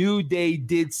New Day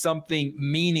did something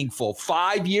meaningful?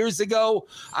 5 years ago?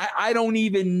 I don't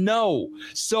even know.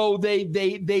 So they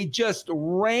just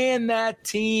ran that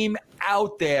team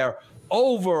out there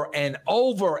over and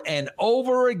over and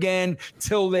over again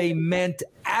till they meant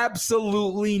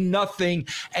absolutely nothing.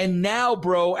 And now,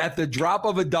 bro, at the drop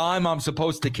of a dime, I'm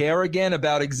supposed to care again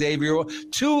about Xavier.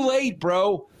 Too late,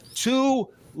 bro. Too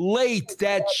late.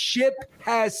 That ship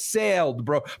has sailed,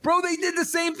 bro. Bro, they did the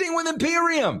same thing with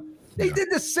Imperium. They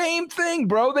did the same thing,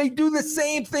 bro. They do the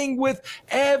same thing with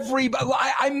everybody.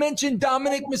 I mentioned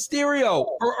Dominik Mysterio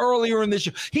earlier in the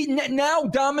show. Now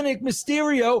Dominik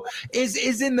Mysterio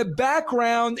is in the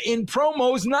background in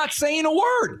promos, not saying a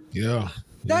word. Yeah.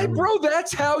 Bro,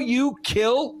 that's how you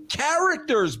kill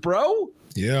characters, bro.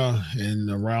 Yeah, and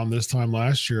around this time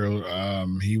last year,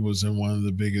 he was in one of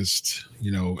the biggest,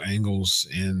 angles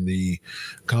in the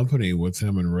company with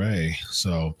him and Ray.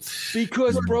 So,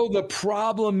 because, bro, the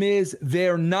problem is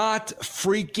they're not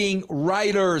freaking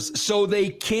writers, so they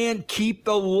can't keep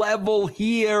the level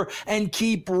here and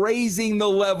keep raising the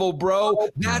level, bro.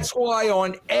 That's why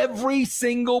on every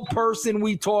single person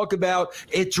we talk about,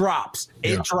 it drops.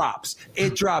 It drops.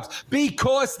 It drops.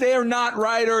 Because they're not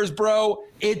writers, bro.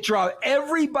 It drops.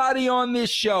 Everybody on this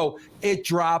show, it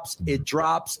drops. It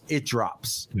drops. It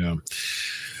drops. Yeah.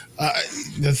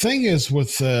 The thing is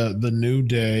with the New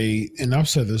Day, and I've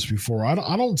said this before, I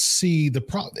don't see the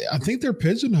problem. I think they're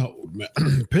pigeonholed.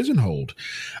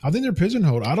 I think they're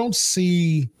pigeonholed. I don't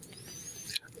see,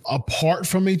 apart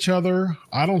from each other,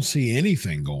 I don't see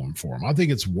anything going for them. I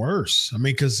think it's worse. I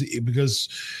mean, because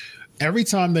every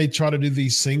time they try to do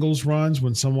these singles runs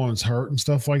when someone's hurt and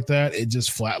stuff like that, it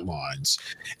just flatlines.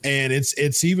 And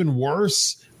it's even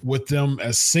worse with them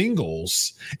as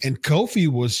singles. And Kofi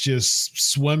was just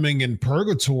swimming in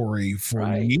purgatory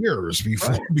for years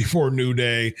before New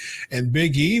Day. And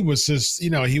Big E was just,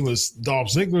 he was Dolph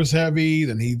Ziggler's heavy.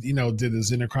 Then he, did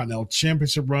his Intercontinental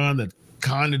Championship run that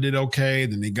kind of did okay.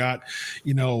 Then he got,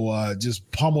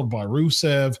 just pummeled by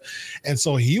Rusev. And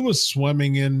so he was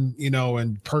swimming in,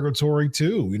 in purgatory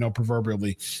too,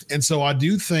 proverbially. And so I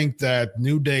do think that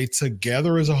New Day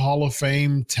together is a Hall of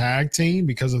Fame tag team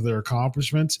because of their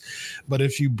accomplishments. But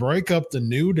if you break up the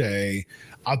New Day,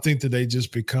 I think that they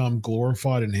just become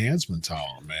glorified enhancement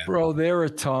talent, man. Bro, there are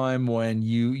times when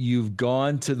you've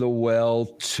gone to the well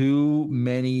too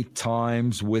many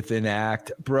times with an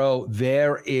act. Bro,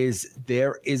 there is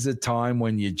a time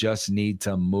when you just need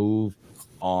to move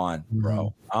on,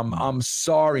 bro. I'm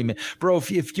sorry, man. Bro,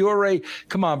 if you're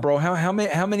come on, bro. How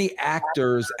many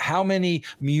actors, how many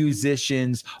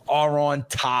musicians are on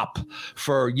top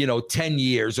for 10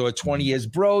 years or 20 years?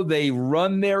 Bro, they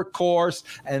run their course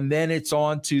and then it's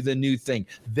on to the new thing.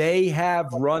 They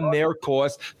have run their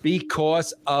course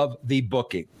because of the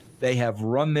booking. They have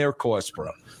run their course,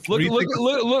 bro.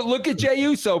 Look at Jey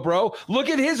Uso, bro. Look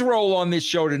at his role on this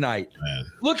show tonight. Man.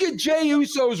 Look at Jey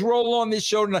Uso's role on this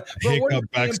show tonight. Bro,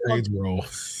 backstage role.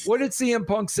 What did CM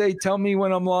Punk say? Tell me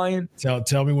when I'm lying.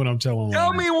 Tell me when I'm telling a lie.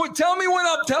 Tell me when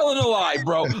I'm telling a lie,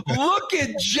 bro. Look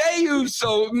at Jey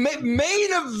Uso, main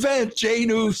event Jey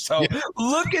Uso. Yeah.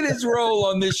 Look at his role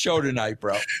on this show tonight,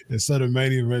 bro. Instead of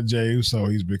main event Jey Uso,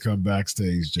 he's become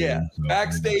backstage Jey Uso.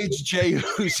 Backstage Jey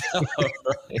Uso.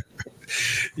 Right?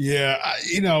 Yeah,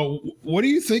 what do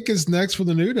you think is next for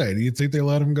the New Day? Do you think they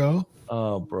let him go?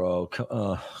 Oh, bro.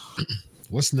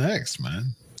 What's next,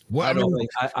 man?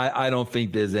 I don't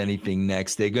think there's anything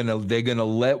next. They're gonna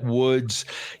let Woods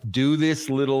do this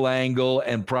little angle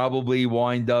and probably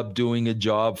wind up doing a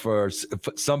job for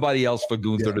somebody else for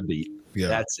Gunther to beat. Yeah,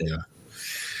 that's it. Yeah.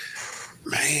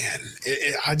 Man,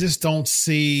 I just don't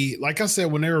see. Like I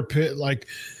said, when they were the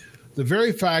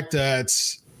very fact that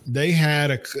they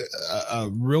had a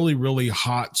really, really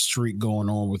hot streak going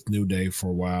on with New Day for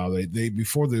a while. They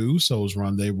before the Usos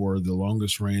run, they were the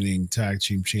longest reigning tag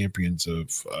team champions of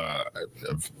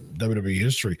WWE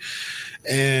history.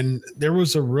 And there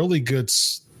was a really good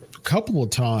couple of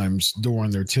times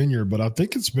during their tenure, but I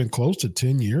think it's been close to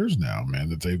 10 years now, man,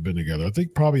 that they've been together. I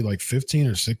think probably like 15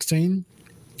 or 16.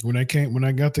 When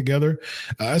I got together,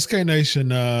 SK Nation,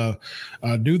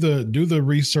 do the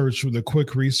research, the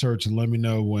quick research, and let me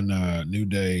know when New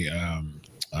Day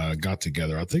got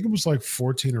together. I think it was like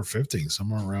 14 or 15,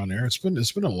 somewhere around there. It's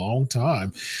been a long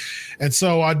time, and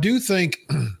so I do think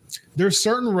there's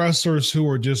certain wrestlers who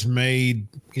are just made,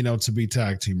 to be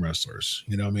tag team wrestlers.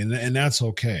 You know what I mean? And that's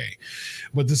okay,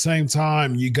 but at the same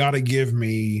time, you got to give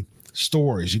me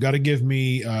stories. You got to give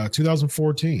me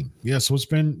 2014. Yeah, so it's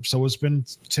been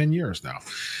 10 years now.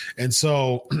 And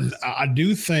so I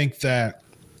do think that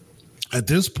at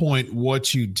this point,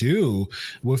 what you do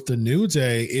with the New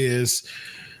Day is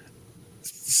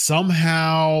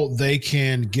somehow they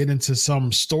can get into some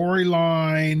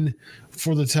storyline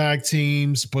for the tag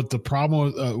teams. But the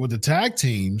problem with the tag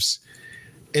teams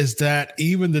is that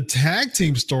even the tag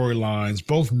team storylines,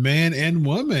 both men and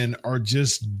women, are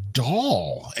just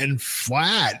dull and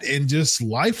flat and just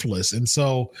lifeless. And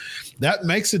so that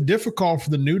makes it difficult for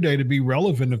the New Day to be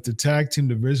relevant if the tag team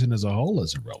division as a whole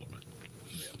isn't relevant.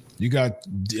 You got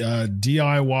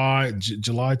DIY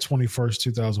July 21st,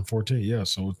 2014. Yeah,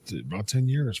 so about 10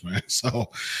 years, man. So,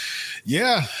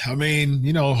 yeah, I mean,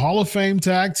 Hall of Fame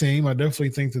tag team. I definitely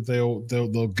think that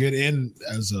they'll get in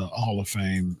as a Hall of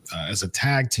Fame as a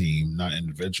tag team, not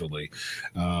individually.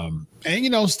 And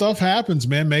stuff happens,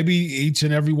 man. Maybe each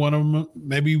and every one of them,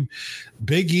 maybe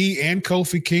Big E and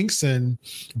Kofi Kingston,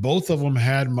 both of them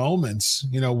had moments,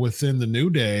 within the New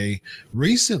Day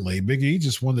recently. Big E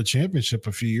just won the championship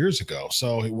a few years ago.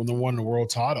 So when they won the world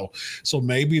title. So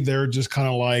maybe they're just kind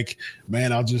of like,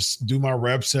 man, I'll just do my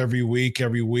reps every week.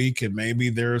 And maybe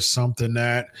there's something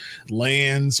that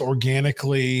lands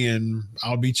organically and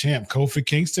I'll be champ. Kofi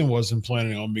Kingston wasn't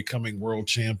planning on becoming world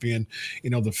champion.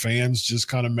 The fans just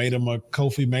kind of made him a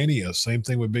Kofi mania. Same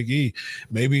thing with Big E.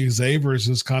 Maybe Xavier is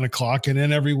just kind of clocking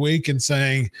in every week and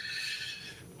saying,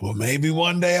 well, maybe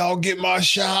one day I'll get my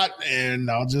shot and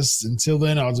until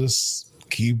then, I'll just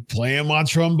keep playing my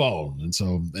trombone. And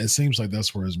so it seems like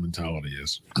that's where his mentality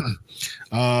is.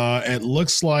 It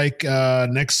looks like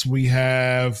next we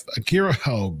have Akira.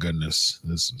 Oh Goodness.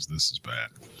 This is bad.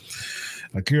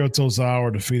 Akira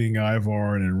Tozawa defeating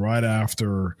Ivar, and then right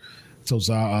after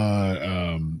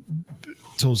Tozawa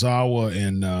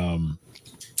and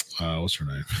what's her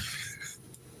name?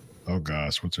 Oh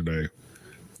gosh, what's her name?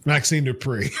 Maxine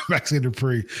Dupree.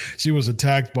 She was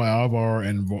attacked by Ivar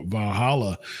and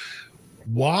Valhalla.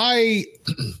 Why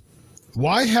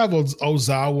have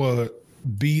Ozawa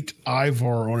beat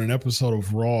Ivar on an episode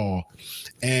of Raw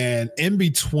and in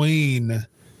between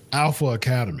Alpha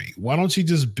Academy? Why don't you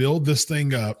just build this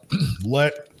thing up,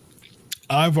 let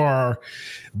Ivar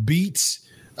beat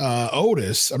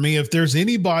Otis? I mean, if there's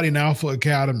anybody in Alpha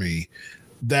Academy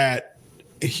that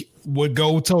would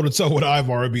go toe-to-toe with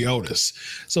Ivar, it'd be Otis.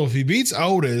 So if he beats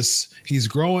Otis, he's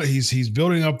growing, he's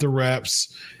building up the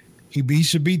reps. He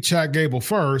should beat Chad Gable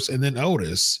first and then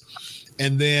Otis.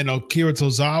 And then Akira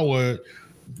Tozawa,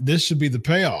 this should be the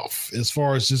payoff as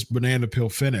far as just banana peel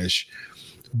finish.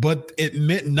 But it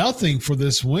meant nothing for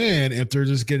this win if they're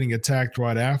just getting attacked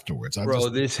right afterwards.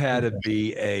 This had to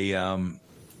be a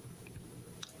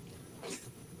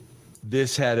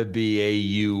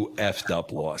you effed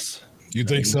up loss. You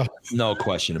think so? No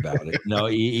question about it. No,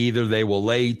 either they were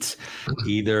late,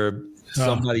 either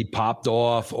somebody popped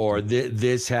off, or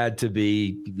this had to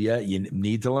be, you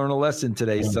need to learn a lesson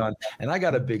today, son. And I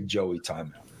got a big Joey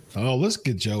timeout. Oh, let's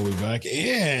get Joey back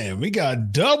in. We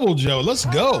got double Joey. Let's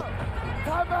go.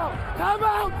 Time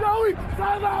out, Joey.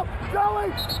 Time out,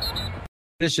 Joey.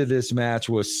 Finish of this match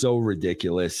was so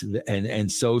ridiculous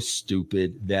and so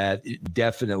stupid that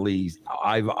definitely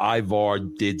Ivar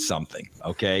did something.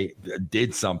 Okay,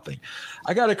 did something.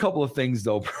 I got a couple of things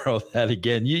though, bro. That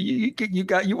again, you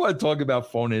want to talk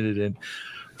about phoning it in,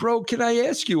 bro? Can I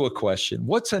ask you a question?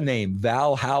 What's her name?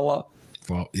 Valhalla.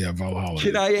 Well, yeah, Valhalla.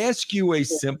 Can I ask you a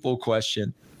simple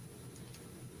question?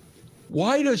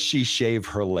 Why does she shave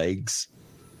her legs?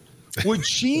 Would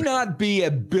she not be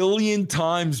a billion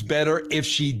times better if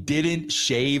she didn't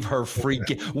shave her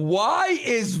freaking? Why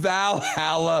is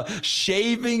Valhalla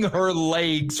shaving her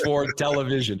legs for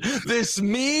television? This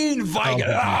mean Viking.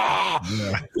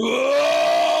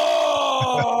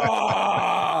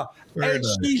 And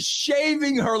she's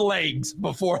shaving her legs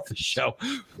before the show.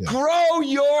 Yeah. Grow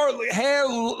your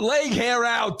leg hair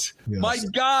out. Yes. My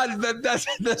God, that's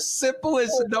the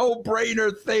simplest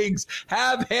no-brainer things.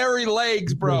 Have hairy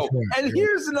legs, bro. And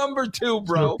here's number two,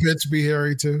 bro. So pitch be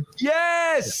hairy too?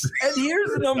 Yes. And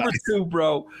here's number two,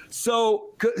 bro.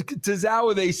 So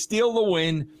Tozawa, they steal the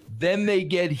win. Then they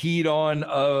get heat on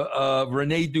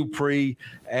Rene Dupree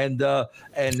and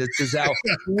Tozawa.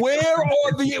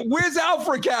 Where's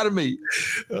Alpha Academy?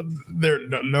 They're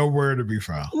nowhere to be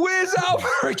found. Where's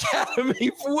Alpha Academy?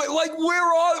 Like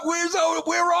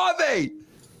where are they?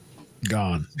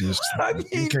 Gone. Just come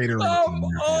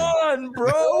on,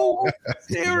 bro.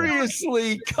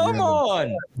 Seriously, come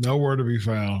on. Nowhere to be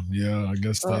found. Yeah, I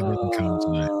guess they didn't come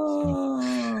tonight.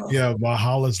 So, yeah,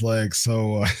 Valhalla's legs.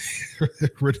 So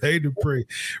Rene Dupree.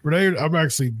 I'm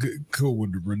actually cool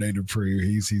with Rene Dupree.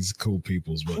 He's cool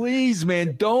people's. But please,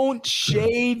 man, don't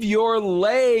shave your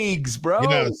legs, bro.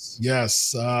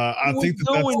 Yes. I think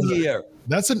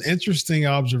that's an interesting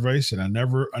observation. I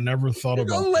never thought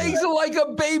about the legs are like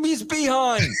a baby's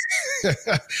behind.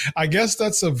 I guess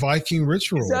that's a Viking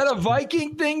ritual. Is that a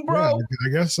Viking thing, bro? Yeah, I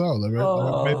guess so. Maybe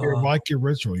a Viking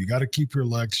ritual. You got to keep your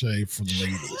legs shaved for the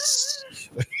ladies.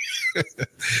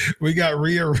 We got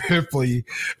Rhea Ripley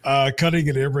cutting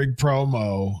an in-ring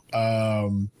promo,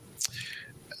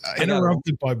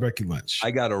 interrupted by Becky Lynch.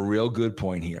 I got a real good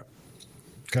point here.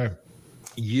 Okay.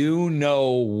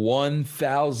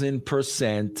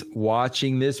 1000%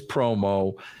 watching this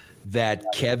promo that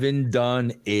Kevin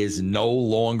Dunn is no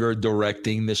longer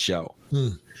directing the show.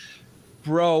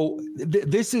 Bro,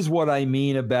 this is what I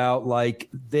mean about like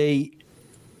they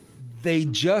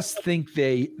just think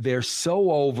they're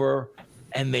so over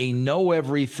and they know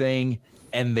everything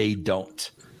and they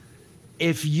don't.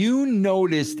 If you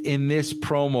noticed in this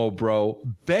promo, bro,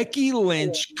 Becky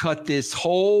Lynch cut this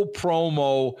whole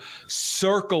promo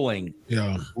circling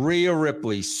Rhea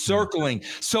Ripley, circling.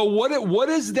 So what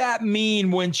does that mean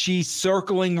when she's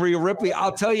circling Rhea Ripley?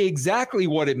 I'll tell you exactly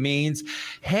what it means.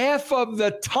 Half of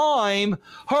the time,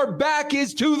 her back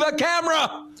is to the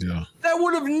camera. Yeah. That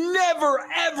would have never,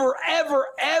 ever, ever,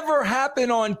 ever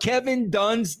happened on Kevin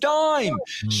Dunn's dime.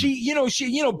 She,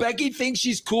 Becky thinks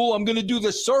she's cool. I'm going to do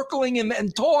the circling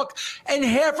and talk. And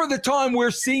half of the time we're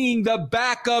seeing the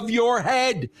back of your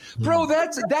head. Bro,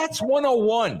 that's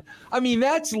 101. I mean,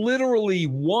 that's literally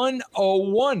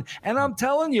 101. And I'm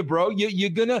telling you, bro,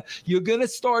 you're gonna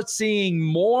start seeing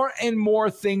more and more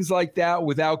things like that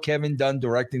without Kevin Dunn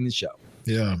directing the show.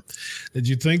 Yeah. Did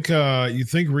you think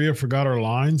Rhea forgot her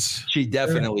lines? She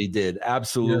definitely did.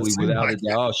 Absolutely, without a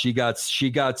doubt. Oh, she got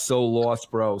so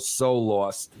lost, bro. So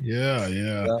lost. Yeah.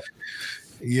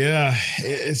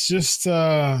 It's just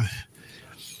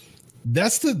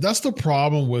that's the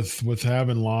problem with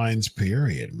having lines,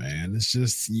 period, man. It's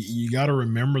just you got to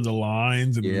remember the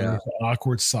lines and the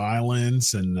awkward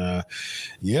silence and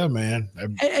man.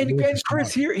 And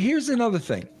Chris, here's another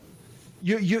thing.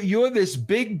 You're this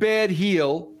big bad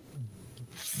heel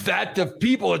that the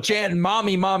people are chanting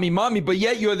mommy, mommy, mommy, but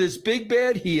yet you're this big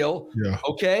bad heel. Yeah.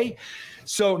 Okay.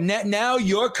 So now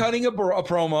you're cutting a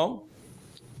promo.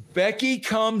 Becky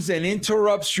comes and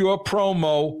interrupts your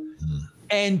promo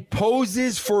and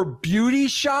poses for beauty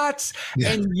shots,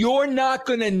 and you're not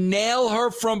going to nail her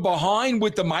from behind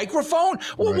with the microphone?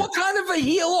 Well, what kind of a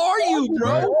heel are you,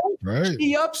 bro? Right.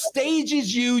 She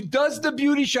upstages you, does the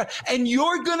beauty shot, and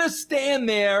you're going to stand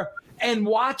there and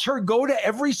watch her go to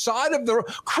every side of the...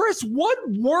 Chris, what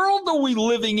world are we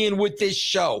living in with this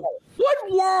show? What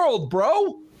world,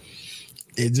 bro?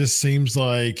 It just seems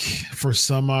like for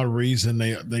some odd reason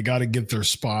they got to get their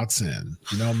spots in.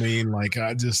 You know what I mean? Like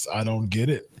I don't get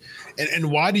it.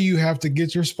 And why do you have to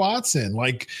get your spots in?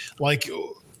 Like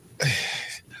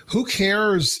who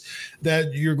cares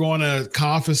that you're going to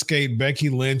confiscate Becky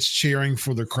Lynch cheering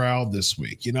for the crowd this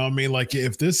week? You know what I mean? Like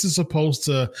if this is supposed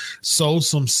to sow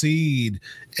some seed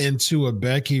into a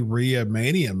Becky Rhea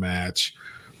Mania match,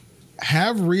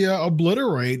 have Rhea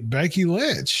obliterate Becky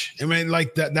Lynch. I mean,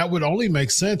 like that would only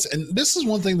make sense. And this is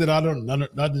one thing that I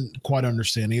didn't quite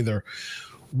understand either.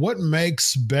 What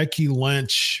makes Becky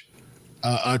Lynch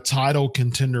a title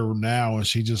contender now, and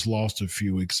she just lost a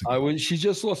few weeks ago? She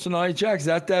just lost to Nia Jax.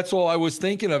 That's all I was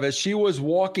thinking of. As she was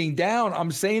walking down,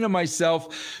 I'm saying to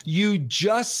myself, you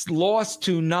just lost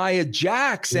to Nia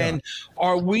Jax, and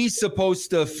are we supposed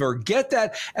to forget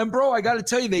that? And bro, I got to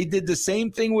tell you, they did the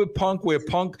same thing with Punk, where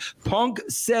Punk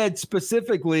said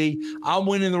specifically, I'm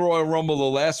winning the Royal Rumble. The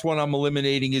last one I'm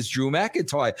eliminating is Drew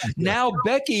McIntyre. Now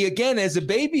Becky, again, as a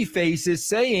babyface, is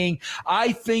saying,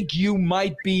 I think you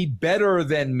might be better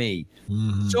than me.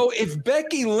 So if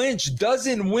Becky Lynch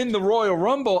doesn't win the Royal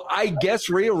Rumble, I guess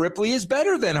Rhea Ripley is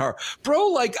better than her, bro.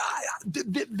 Like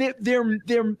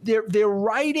they're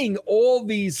writing all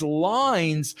these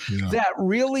lines that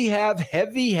really have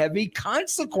heavy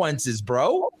consequences,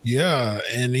 bro. Yeah,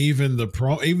 and even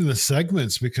the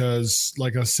segments, because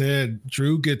like I said,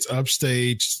 Drew gets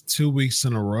upstaged 2 weeks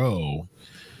in a row,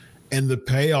 and the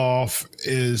payoff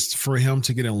is for him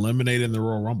to get eliminated in the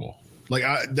Royal Rumble. Like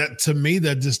that, to me,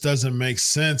 that just doesn't make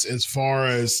sense as far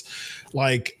as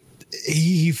like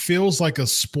he feels like a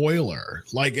spoiler.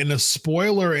 Like a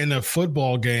spoiler in a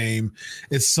football game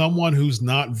is someone who's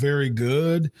not very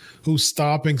good, who's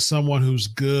stopping someone who's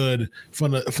good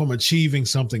from achieving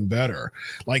something better.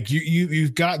 Like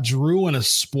you've got Drew in a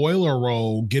spoiler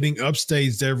role, getting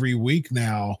upstaged every week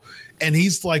now. And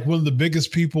he's like one of the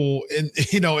biggest people in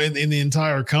the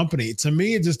entire company. To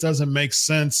me, it just doesn't make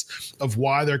sense of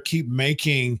why they keep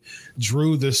making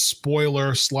Drew this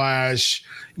spoiler /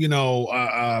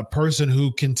 person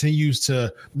who continues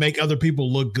to make other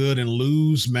people look good and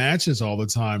lose matches all the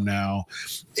time now.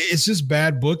 It's just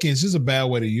bad booking. It's just a bad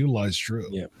way to utilize Drew.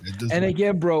 Yeah. And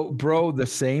again, bro, the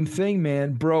same thing,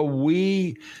 man. Bro,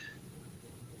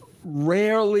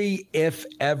 rarely, if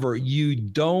ever, you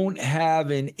don't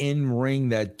have an in-ring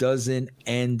that doesn't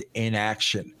end in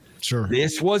action. Sure.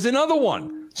 This was another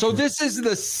one. So this is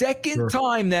the second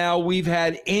time now we've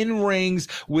had in-rings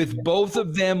with both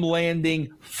of them landing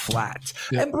flat.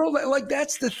 Yeah. And bro, like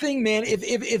that's the thing, man.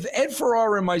 If Ed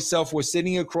Ferrara and myself were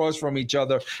sitting across from each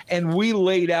other and we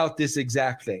laid out this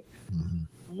exact thing,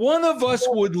 one of us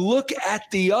would look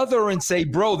at the other and say,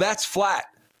 bro, that's flat.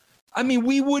 I mean,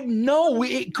 we would know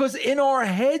because in our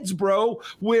heads, bro,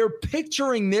 we're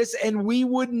picturing this and we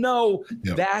would know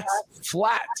that's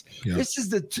flat. Yep. This is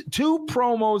the two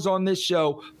promos on this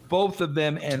show, both of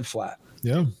them end flat.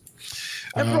 Yeah.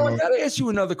 And bro, I got to ask you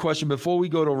another question before we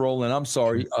go to Roland. I'm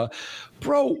sorry.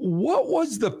 Bro, what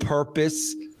was the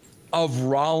purpose of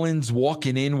Rollins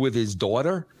walking in with his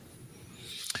daughter?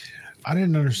 I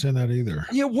didn't understand that either.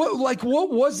 Yeah, what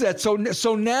was that?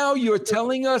 So now you're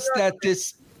telling us that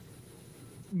this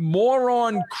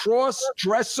moron,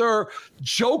 cross-dresser,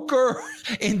 joker,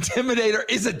 intimidator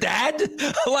is a dad?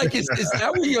 Like, is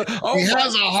that what you? Oh, he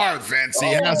has a heart, Vince.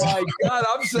 My God,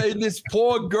 I'm saying this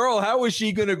poor girl. How is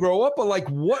she going to grow up? But like,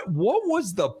 what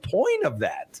was the point of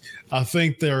that? I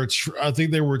think they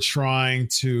were trying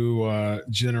to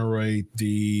generate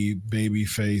the baby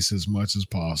face as much as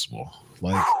possible.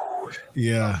 Like.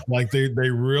 Yeah, like they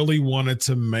really wanted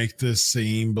to make this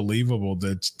seem believable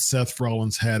that Seth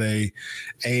Rollins had a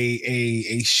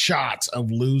shot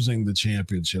of losing the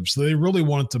championship. So they really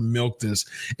wanted to milk this.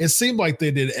 It seemed like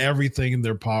they did everything in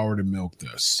their power to milk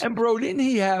this. And bro, didn't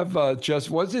he have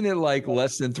wasn't it like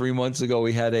less than 3 months ago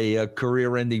he had a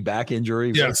career-ending back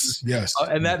injury? Yes.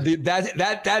 And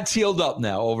that's healed up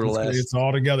now over the last. It's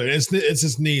all together. It's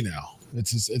his knee now.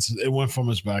 It went from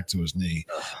his back to his knee,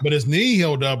 but his knee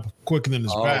healed up quicker than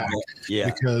his back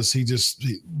because he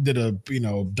did a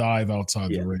dive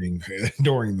outside the ring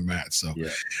during the match. So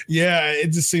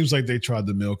it just seems like they tried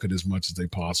to milk it as much as they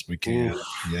possibly can. Oof.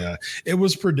 Yeah, it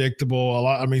was predictable.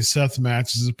 Seth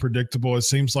matches is predictable. It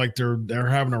seems like they're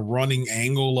having a running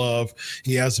angle of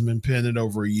he hasn't been pinned in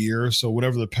over a year. So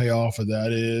whatever the payoff of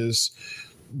that is.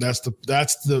 That's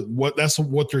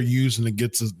what they're using to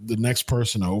get the next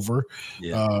person over.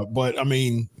 Yeah. But I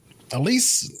mean, at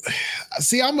least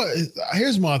see,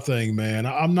 here's my thing, man.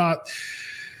 I'm not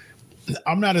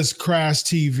as crass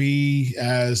TV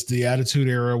as the Attitude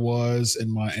Era was in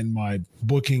my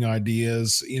booking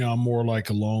ideas. I'm more like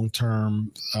a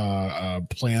long-term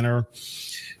planner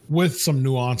with some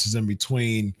nuances in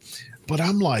between. But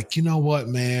I'm like, you know what,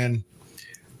 man?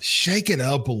 Shake it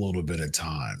up a little bit at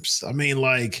times. I mean,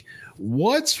 like,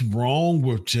 what's wrong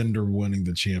with Jinder winning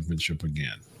the championship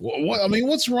again?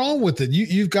 What's wrong with it?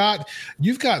 You've got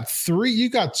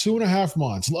 2.5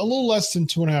 months, a little less than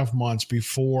 2.5 months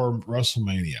before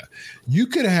WrestleMania. You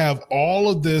could have all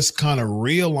of this kind of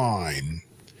realign,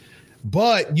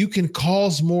 but you can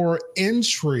cause more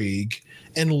intrigue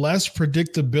and less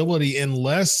predictability and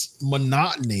less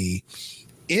monotony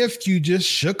if you just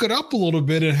shook it up a little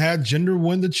bit and had Jinder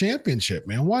win the championship,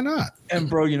 man. Why not? And,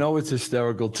 bro, it's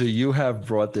hysterical, too. You have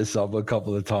brought this up a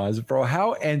couple of times. Bro,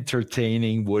 how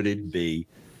entertaining would it be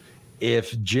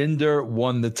if Jinder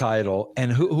won the title? And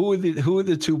who are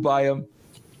the two by him?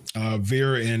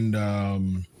 Veer and,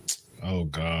 oh,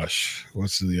 gosh.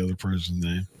 What's the other person's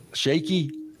name? Shaky?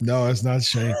 No, it's not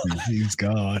Shaky. He's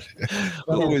gone.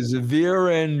 Who is it? Veer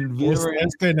and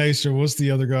SK Nation. What's the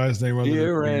other guy's name?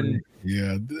 Veer and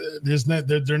their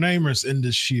name is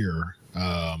Indashir,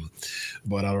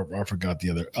 but I forgot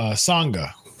the other.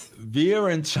 Sangha. Veer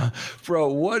and bro.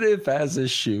 What if as a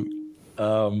shoot,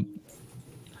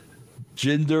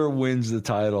 Jinder wins the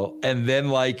title, and then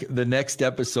like the next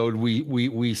episode,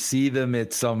 we see them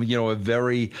at some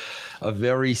a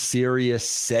very serious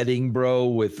setting, bro,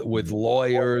 with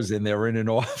lawyers, and they're in an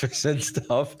office and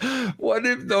stuff. What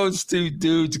if those two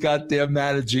dudes got their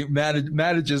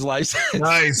manager's license?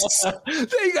 Nice.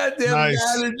 They got their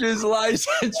manager's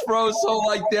license, bro. So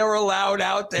like they're allowed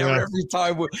out there every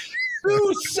time.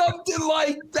 Do something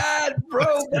like that, bro.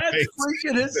 That's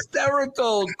freaking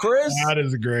hysterical, Chris. That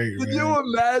is great. Can you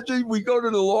imagine? We go to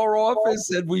the law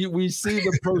office and we see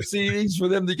the proceedings for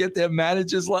them to get their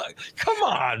managers. Come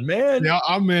on, man. Yeah,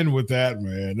 I'm in with that,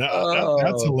 man.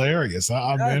 That's hilarious.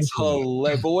 I'm in.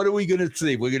 Hilarious. But what are we gonna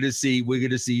see? We're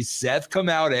gonna see Seth come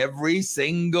out every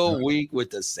single week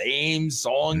with the same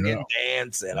song and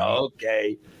dance. And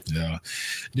okay. Yeah.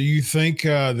 Do you think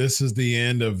this is the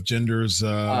end of Jinder's?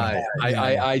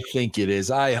 I think it is.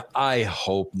 I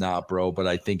hope not, bro, but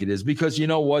I think it is because you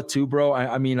know what, too, bro.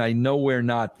 I mean, I know we're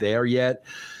not there yet,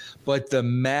 but the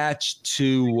match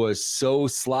too was so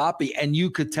sloppy, and you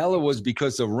could tell it was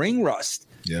because of ring rust.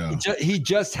 Yeah. He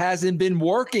just hasn't been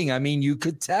working. I mean, you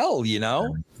could tell, you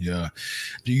know? Yeah.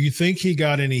 Do you think he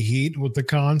got any heat with the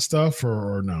Khan stuff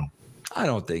or no? I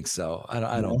don't think so. I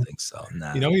don't think so.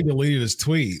 No. You know, he deleted his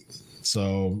tweet.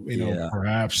 So,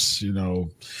 perhaps,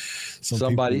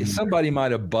 somebody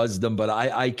might have buzzed him, but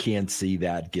I can't see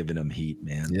that giving him heat,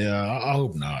 man. Yeah, I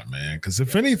hope not, man. Because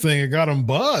if anything, it got him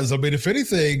buzzed. I mean, if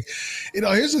anything,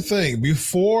 here's the thing.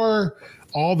 Before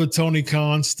all the Tony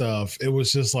Khan stuff, it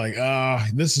was just like,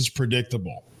 this is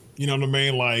predictable. You know what I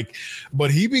mean? Like,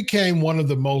 but he became one of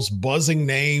the most buzzing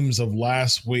names of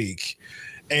last week.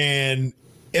 And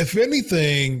if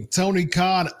anything, Tony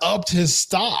Khan upped his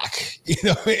stock,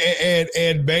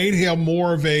 and made him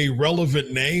more of a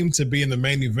relevant name to be in the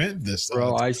main event this time.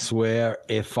 Bro, I swear,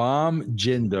 if I'm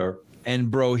Jinder, and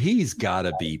bro, he's got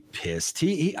to be pissed.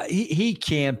 He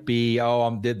can't be.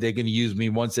 They're going to use me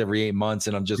once every 8 months,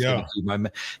 and I'm just going to keep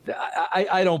my.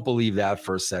 I don't believe that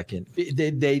for a second.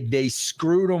 They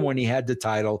screwed him when he had the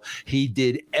title. He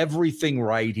did everything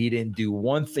right. He didn't do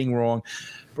one thing wrong.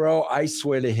 Bro, I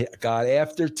swear to God,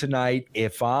 after tonight,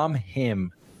 if I'm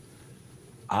him,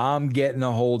 I'm getting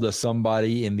a hold of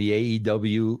somebody in the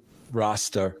AEW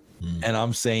roster, and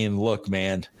I'm saying, look,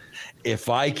 man, if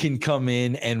I can come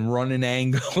in and run an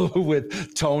angle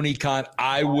with Tony Khan,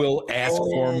 I will ask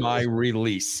for my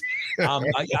release.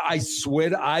 I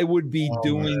swear I would be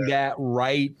doing that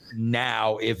right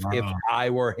now if I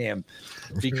were him,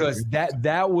 because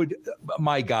that would,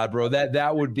 my God, bro,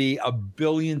 that would be a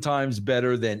billion times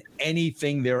better than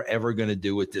anything they're ever going to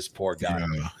do with this poor guy.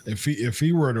 Yeah. If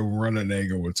he were to run an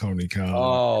angle with Tony Khan,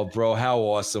 oh, bro, how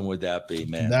awesome would that be,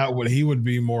 man? He would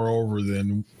be more over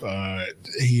than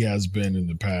he has been in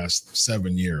the past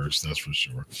 7 years. That's for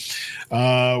sure.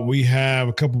 We have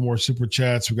a couple more super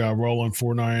chats. We got Roland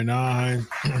 499.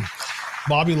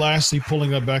 Bobby Lashley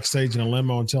pulling up backstage in a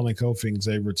limo and telling Kofi and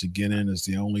Xavier to get in is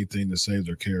the only thing to save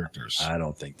their characters. I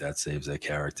don't think that saves their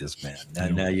characters,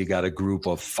 man. Now you got a group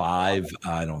of 5.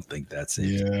 I don't think that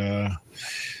saves. Yeah.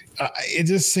 It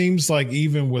just seems like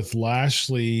even with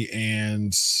Lashley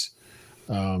and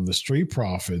the Street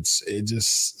Profits, it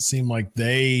just seemed like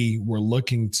they were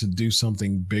looking to do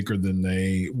something bigger than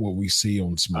what we see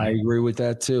on SmackDown. I agree with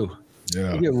that too.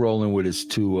 Yeah. Get Roland with his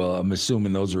 2. I'm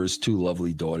assuming those are his 2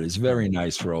 lovely daughters. Very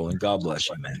nice, Roland. God bless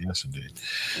you, man. Yes, indeed.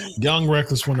 Young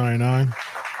Reckless 199.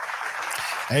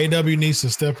 AEW needs to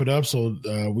step it up so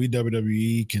we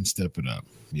WWE can step it up.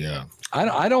 Yeah.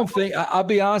 I don't think. I'll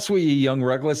be honest with you, Young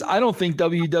Reckless. I don't think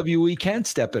WWE can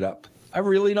step it up. I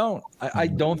really don't. I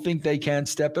don't think they can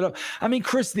step it up. I mean,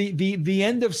 Chris, the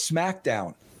end of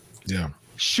SmackDown. Yeah.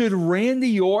 Should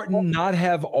Randy Orton not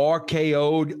have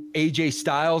RKO'd AJ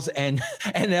Styles and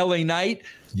LA Knight?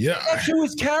 Yeah. That's who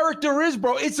his character is,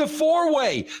 bro. It's a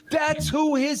 4-way. That's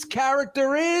who his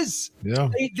character is. Yeah.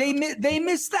 They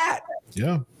missed that.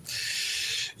 Yeah.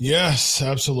 Yes,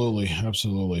 absolutely.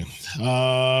 Absolutely.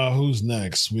 Who's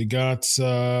next? We got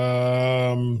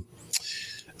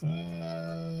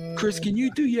Chris, can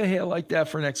you do your hair like that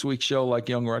for next week's show, like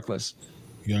Young Reckless?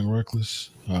 Young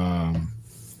Reckless?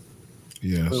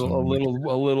 Yeah. A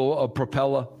little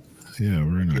propeller. Yeah,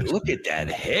 very nice. Look at that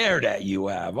hair that you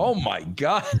have. Oh my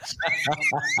God.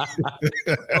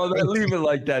 Leave it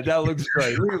like that. That looks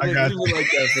great. Leave it like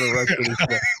that for the rest of the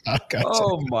show.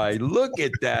 Oh my, look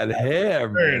at that hair,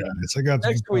 man. Very nice. I got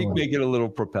next week, make it a little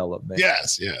propeller, man.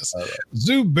 Yes. Right.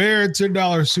 Zubair,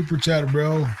 $10 super chat,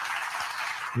 bro.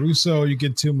 Russo, you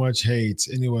get too much hate.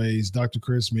 Anyways, Dr.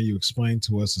 Chris, may you explain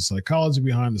to us the psychology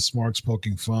behind the smarks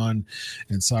poking fun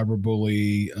and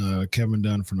cyberbully Kevin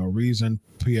Dunn for no reason?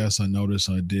 P.S. I noticed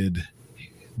I did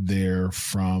there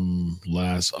from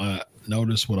last.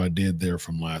 Notice what I did there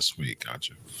from last week.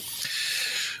 Gotcha.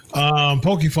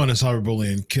 Poking fun and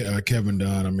cyberbullying Kevin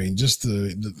Dunn. I mean, just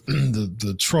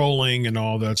the trolling and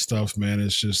all that stuff, man.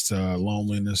 It's just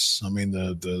loneliness. I mean,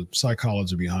 the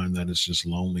psychology behind that is just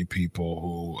lonely people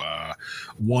who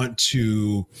want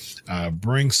to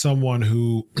bring someone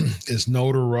who is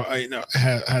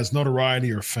has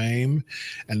notoriety or fame,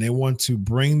 and they want to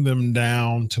bring them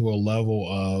down to a level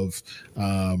of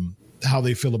how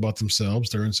they feel about themselves,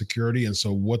 their insecurity. And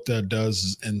so what that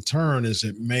does in turn is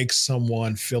it makes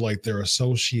someone feel like they're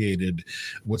associated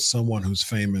with someone who's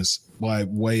famous by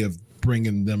way of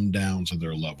bringing them down to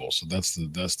their level. So that's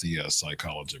the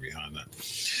psychology behind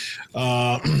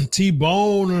that.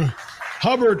 T-Bone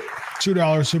Hubbard,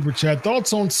 $2 super chat.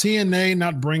 Thoughts on CNA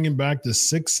not bringing back the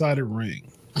 6-sided ring?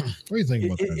 What do you think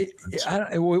about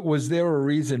that? Was there a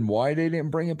reason why they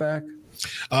didn't bring it back?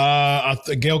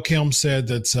 Gail Kim said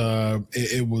that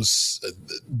it was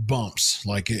bumps.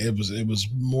 Like it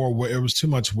was too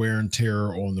much wear and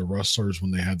tear on the wrestlers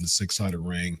when they had the 6-sided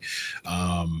ring,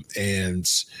 and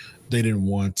they didn't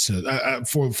want to.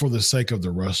 For the sake of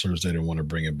the wrestlers, they didn't want to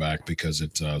bring it back because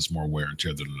it is more wear and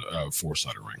tear than a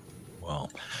 4-sided ring.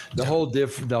 Well, the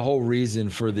whole reason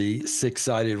for the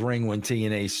 6-sided ring when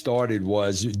TNA started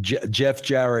was Jeff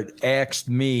Jarrett asked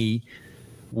me,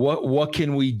 what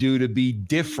can we do to be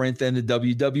different than the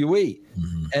WWE?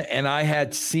 Mm-hmm. And I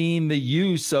had seen the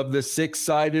use of the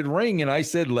 6-sided ring, and I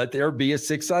said, let there be a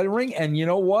 6-sided ring. And you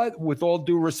know what? With all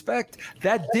due respect,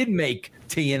 that did make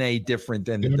TNA different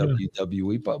than the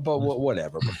WWE. But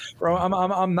whatever, bro.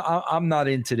 I'm not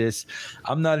into this.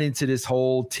 I'm not into this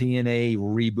whole TNA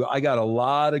reboot. I got a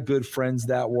lot of good friends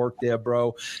that work there,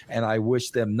 bro, and I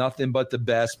wish them nothing but the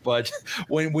best. But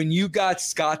when you got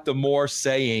Scott D'Amore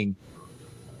saying,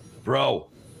 bro,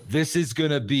 this is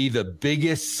going to be the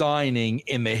biggest signing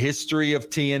in the history of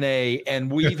TNA. And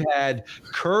we've had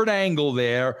Kurt Angle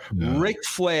there, Ric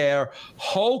Flair,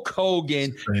 Hulk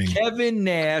Hogan, Kevin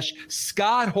Nash,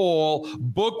 Scott Hall,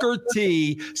 Booker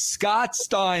T, Scott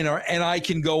Steiner, and I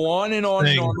can go on and on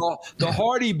and on. The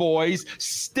Hardy Boys,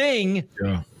 Sting,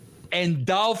 and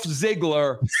Dolph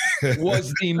Ziggler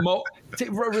was the most.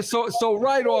 So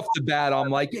right off the bat, I'm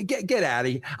like, get out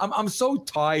of here. I'm so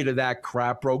tired of that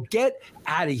crap, bro. Get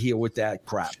out of here with that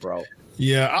crap, bro.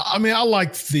 Yeah, I mean, I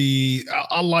like the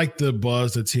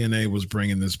buzz that TNA was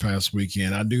bringing this past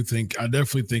weekend. I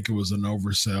definitely think it was an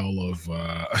oversell of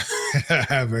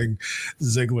having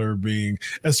Ziggler being,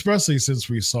 especially since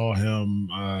we saw him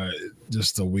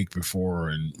just a week before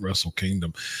in Wrestle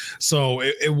Kingdom. So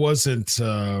it wasn't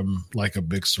like a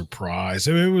big surprise.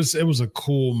 I mean, it was a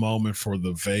cool moment for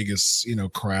the Vegas,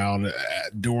 crowd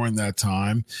during that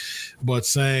time. But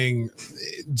saying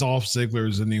Dolph Ziggler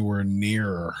is anywhere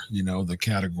near, the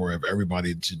category of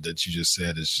everybody that you just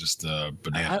said is just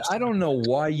bananas. I don't know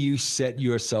why you set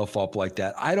yourself up like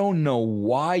that. I don't know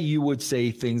why you would say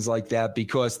things like that,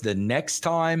 because the next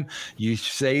time you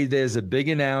say there's a big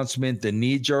announcement, the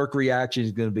knee-jerk reaction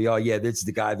is going to be, oh, yeah, that's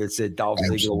the guy that said Dolph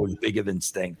Ziggler was bigger than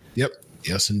Sting. Yep.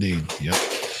 Yes, indeed. Yep.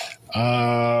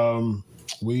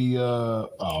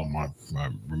 My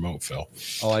remote fell.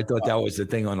 Oh, I thought that was the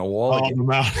thing on the wall.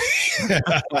 Bro,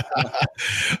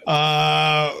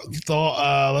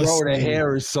 the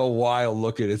hair is so wild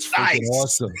looking. It's freaking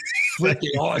awesome.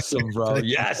 Freaking awesome, bro.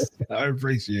 Yes. I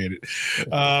appreciate it.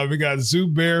 We got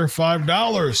Zubair,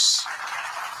 $5.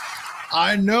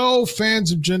 I know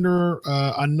fans of Jinder.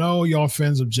 I know y'all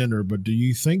fans of Jinder, but do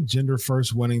you think Jinder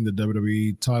first winning the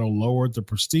WWE title lowered the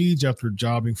prestige after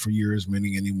jobbing for years,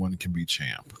 meaning anyone can be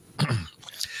champ?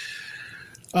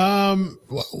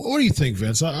 What do you think,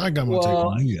 Vince? I got my take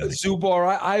on you.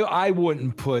 Zubar, I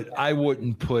wouldn't put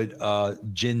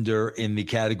Jinder in the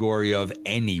category of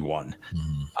anyone.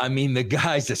 Mm-hmm. I mean, the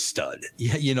guy's a stud.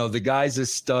 The guy's a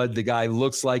stud. The guy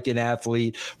looks like an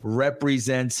athlete,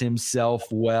 represents himself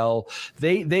well.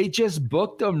 They just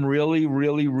booked him really,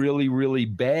 really, really, really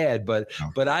bad. But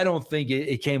I don't think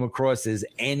it came across as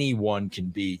anyone can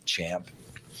be champ.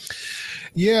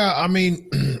 Yeah, I mean,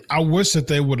 I wish that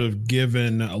they would have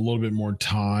given a little bit more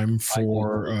time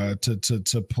for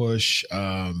to push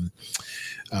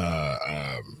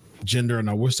Jinder, and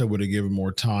I wish they would have given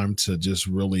more time to just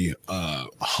really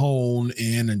hone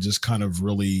in and just kind of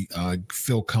really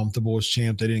feel comfortable as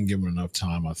champ. They didn't give him enough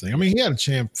time, I think. I mean, he had a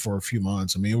champ for a few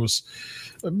months. I mean, it was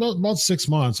about 6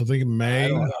 months. I think in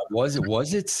May. Was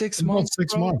it 6 months?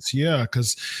 6 months, yeah,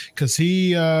 because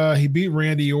he beat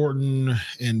Randy Orton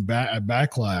in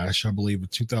Backlash, I believe, in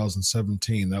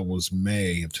 2017. That was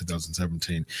May of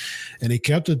 2017, and he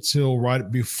kept it till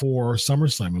right before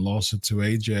SummerSlam and lost it to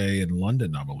AJ in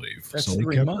London, I believe. That's so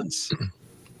 3 months.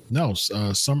 No,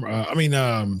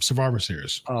 Survivor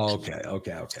Series. Oh, okay.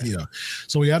 Yeah,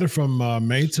 so he had it from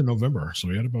May to November, so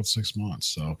he had about 6 months.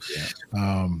 So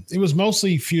it was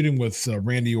mostly feuding with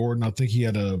Randy Orton. I think he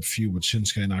had a feud with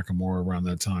Shinsuke Nakamura around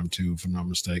that time too, if I'm not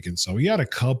mistaken. So he had a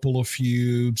couple of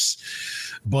feuds,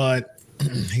 but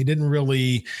he didn't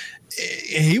really.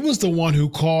 He was the one who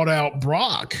called out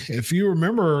Brock. If you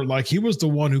remember, he was the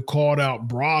one who called out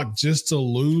Brock just to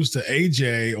lose to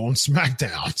AJ on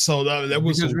SmackDown. So that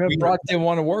was because Brock didn't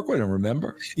want to work with him.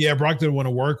 Remember? Yeah, Brock didn't want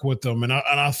to work with them, and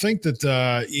I think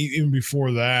that even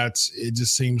before that, it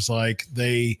just seems like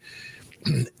they.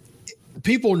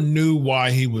 people knew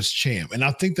why he was champ. And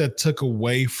I think that took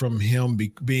away from him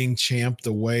being champ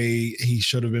the way he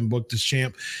should have been booked as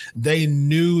champ. They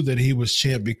knew that he was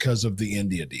champ because of the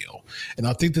India deal. And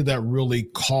I think that really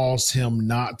caused him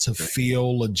not to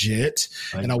feel legit.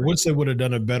 And I wish they would have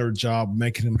done a better job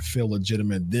making him feel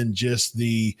legitimate than just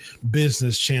the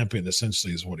business champion,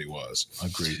 essentially, is what he was.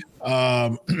 Agreed.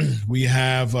 We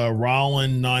have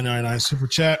Rollin 999 Super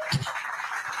Chat.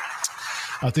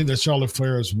 I think that Charlotte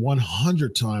Flair is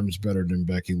 100 times better than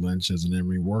Becky Lynch as an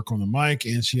in-ring work on the mic,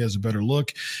 and she has a better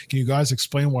look. Can you guys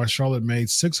explain why Charlotte made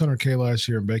 $600K last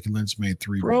year and Becky Lynch made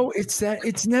 $3 million? Bro,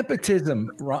 it's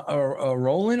nepotism,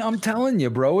 Roland. I'm telling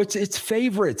you, bro. It's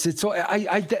favorites.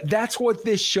 That's what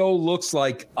this show looks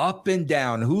like, up and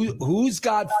down. Who's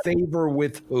got favor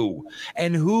with who,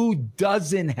 and who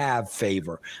doesn't have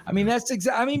favor? I mean, that's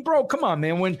exactly. I mean, bro, come on,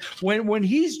 man. When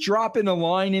he's dropping a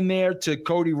line in there to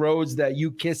Cody Rhodes that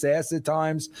you kiss ass at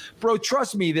times, bro,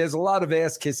 trust me, there's a lot of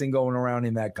ass kissing going around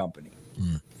in that company.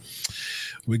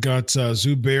 We got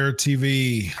Zubair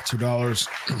TV,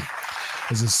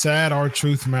 $2. Is a sad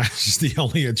R-Truth match is the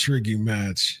only intriguing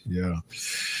match. Yeah,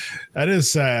 that is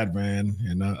sad, man.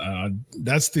 And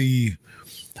that's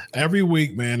every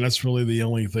week, man. That's really the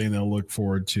only thing I look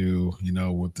forward to,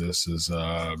 with this is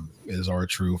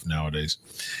R-Truth nowadays.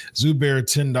 Zubair,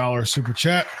 $10 super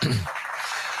chat.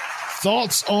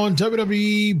 Thoughts on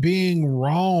WWE being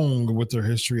wrong with their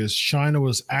history, as China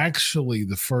was actually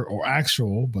the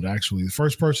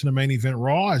first person to main event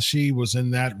Raw, as she was in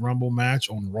that Rumble match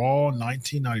on Raw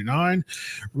 1999.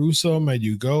 Russo made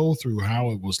you go through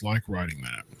how it was like writing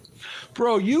that.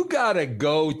 Bro, you got to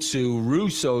go to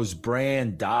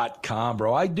russosbrand.com,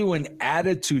 bro. I do an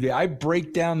attitude. I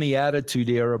break down the Attitude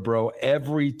Era, bro,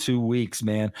 every 2 weeks,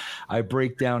 man. I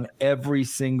break down every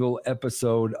single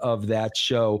episode of that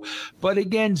show. But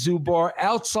again, Zubar,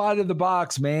 outside of the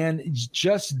box, man,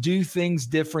 just do things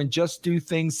different. Just do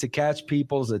things to catch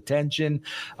people's attention.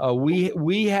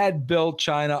 We had built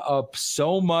China up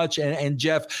so much. And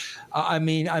Jeff, I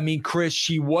mean, Chris,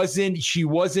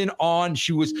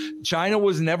 China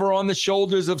was never on the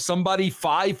shoulders of somebody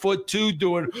 5'2"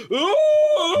 doing,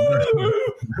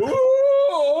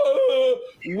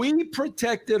 we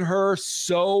protected her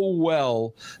so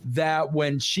well that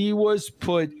when she was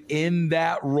put in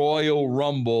that Royal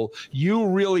Rumble, you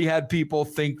really had people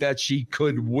think that she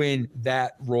could win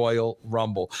that Royal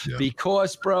Rumble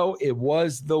because, bro, it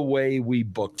was the way we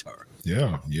booked her.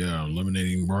 Yeah.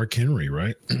 Eliminating Mark Henry,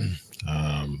 right?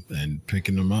 And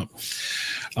picking them up.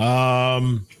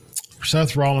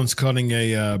 Seth Rollins cutting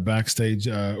a backstage.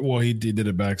 He did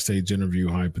a backstage interview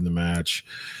hyping the match.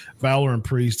 Balor and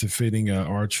Priest defeating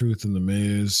R-Truth and The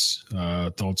Miz.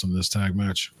 Thoughts on this tag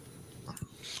match?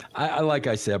 I like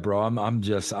I said, bro,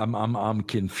 I'm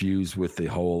confused with the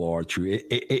whole R-Truth.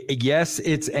 Yes,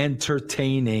 it's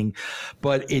entertaining,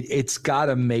 but it's got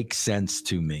to make sense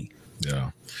to me.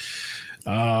 Yeah.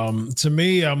 To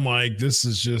me, I'm like, this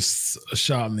is just a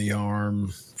shot in the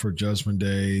arm for Judgment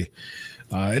Day.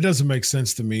 It doesn't make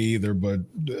sense to me either, but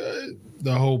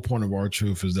the whole point of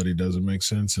R-Truth is that he doesn't make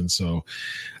sense. And so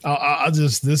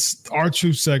this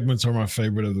R-Truth segments are my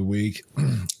favorite of the week.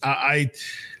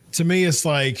 To me, it's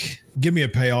like, give me a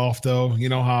payoff though. You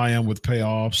know how I am with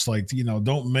payoffs. Like,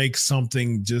 don't make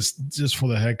something just for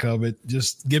the heck of it.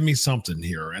 Just give me something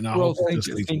here. And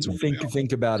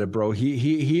think about it, bro.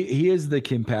 He is the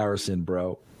comparison,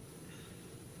 bro.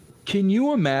 Can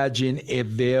you imagine if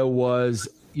there was,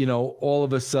 all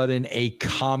of a sudden a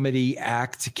comedy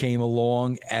act came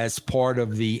along as part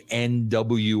of the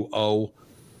NWO?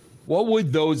 What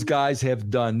would those guys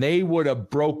have done? They would have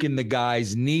broken the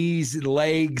guy's knees,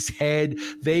 legs, head.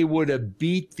 They would have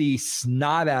beat the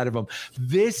snot out of him.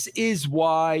 This is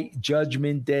why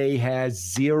Judgment Day has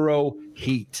zero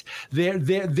heat.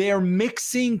 They're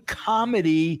mixing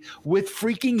comedy with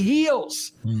freaking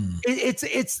heels.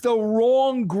 It's the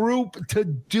wrong group to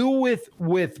do it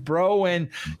with, bro. And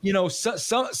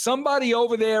somebody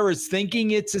over there is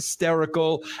thinking it's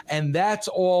hysterical, and that's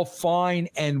all fine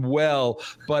and well.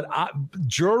 But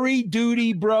jury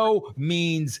duty, bro,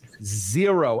 means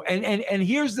zero. And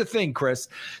here's the thing, Chris.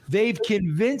 They've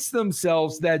convinced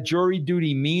themselves that jury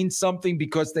duty means something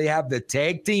because they have the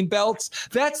tag team belts.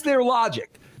 That's their logic.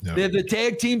 No. They're the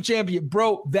tag team champion.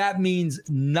 Bro, that means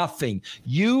nothing.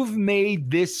 You've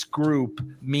made this group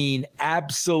mean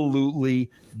absolutely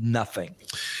nothing.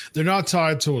 They're not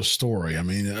tied to a story. I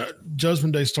mean,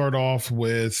 Judgment Day start off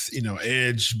with,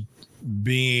 Edge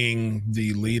being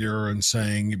the leader and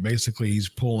saying basically he's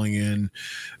pulling in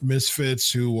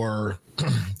misfits who are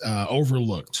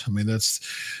overlooked. I mean,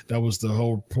 that was the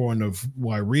whole point of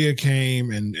why Rhea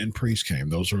came and Priest came.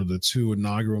 Those are the two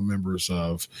inaugural members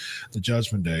of the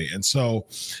Judgment Day. And so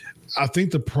I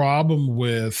think the problem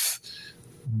with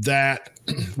that,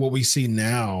 what we see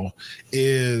now,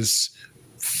 is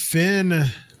Finn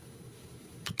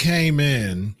came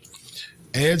in,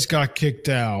 Edge got kicked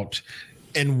out,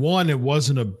 and one, it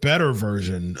wasn't a better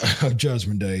version of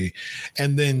Judgment Day.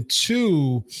 And then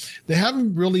two, they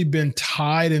haven't really been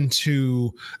tied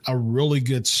into a really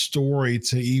good story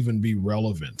to even be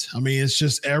relevant. I mean, it's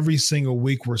just every single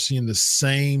week we're seeing the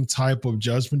same type of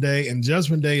Judgment Day. And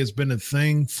Judgment Day has been a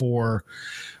thing for,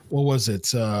 what was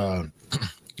it?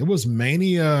 It was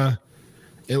Mania.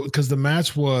 Because the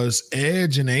match was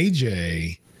Edge and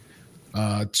AJ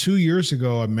 2 years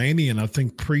ago at Mania, and I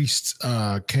think Priest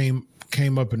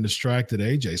came up and distracted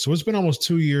AJ. So it's been almost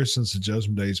 2 years since the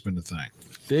Judgment Day has been a thing.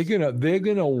 They're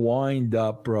gonna wind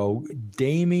up, bro.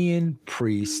 Damian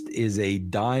Priest is a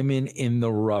diamond in the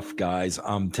rough, guys.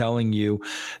 I'm telling you,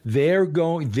 they're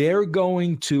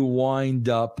going to wind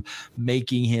up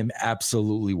making him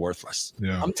absolutely worthless.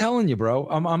 Yeah. I'm telling you, bro.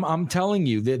 I'm telling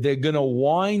you that they're gonna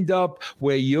wind up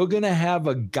where you're gonna have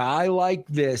a guy like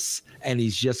this, and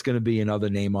he's just gonna be another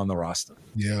name on the roster.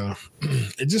 Yeah,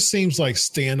 it just seems like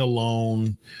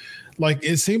standalone. Like,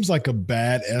 it seems like a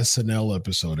bad SNL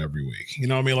episode every week. You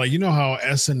know what I mean? Like, you know how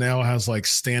SNL has like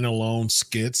standalone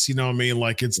skits, you know what I mean?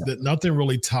 Like, it's that nothing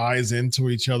really ties into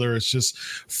each other. It's just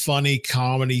funny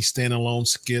comedy standalone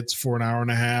skits for an hour and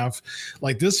a half.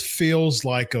 Like, this feels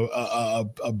like a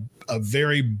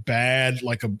very bad,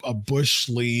 like a Bush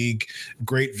League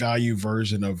great value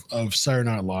version of Saturday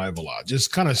Night Live a lot.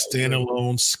 Just kind of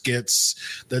standalone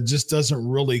skits that just doesn't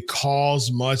really cause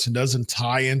much and doesn't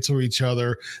tie into each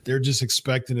other. They're just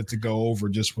expecting it to go over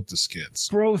just with the skits.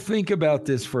 Bro, think about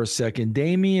this for a second.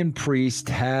 Damian Priest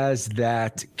has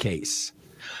that case.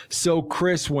 So,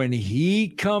 Chris, when he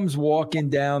comes walking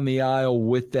down the aisle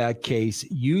with that case,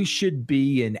 you should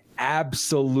be in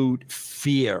absolute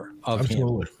fear of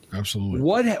him. Absolutely.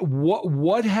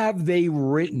 What have they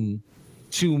written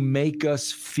to make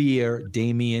us fear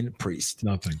Damian Priest?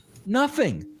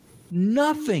 Nothing,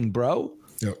 bro.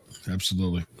 Yep,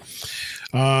 absolutely.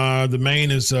 The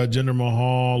main is Jinder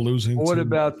Mahal losing. What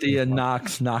about the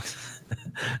Knox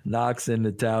and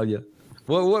Natalia?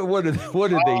 What are they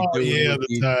doing? Yeah,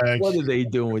 the tag. What are they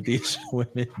doing with these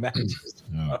women matches?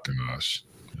 Oh gosh,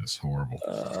 that's horrible.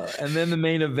 And then the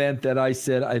main event that I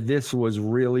said this was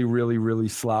really, really, really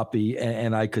sloppy,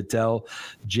 and I could tell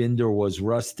Jinder was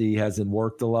rusty, hasn't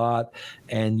worked a lot,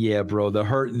 and yeah, bro, the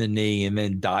hurt in the knee and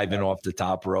then diving off the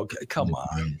top rope. Come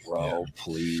on, bro,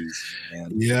 please,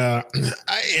 man. Yeah,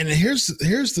 and here's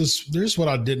what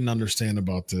I didn't understand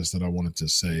about this that I wanted to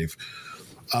save.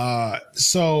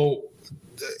 So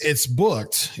it's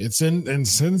booked. It's in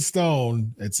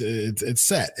stone. It's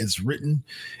set. It's written.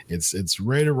 It's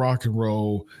ready to rock and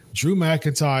roll. Drew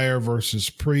McIntyre versus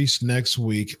Priest next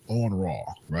week on Raw,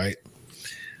 right?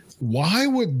 Why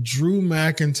would Drew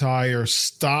McIntyre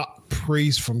stop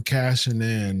Priest from cashing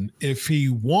in? If he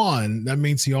won, that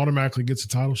means he automatically gets a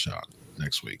title shot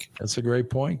next week. That's a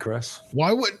great point, Chris.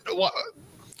 When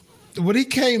he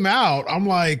came out, I'm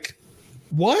like,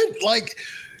 what? Like,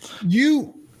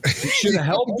 you should have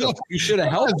helped him. You should have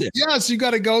helped him. Yes, you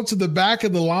got to go to the back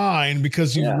of the line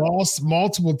because you've lost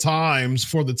multiple times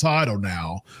for the title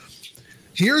now.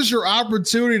 Here's your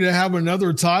opportunity to have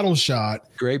another title shot.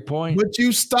 Great point. But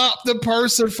you stop the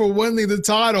person for winning the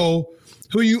title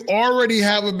who you already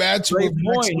have a match with. Great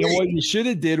point. And what you should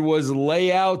have did was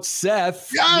lay out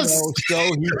Seth, yes, so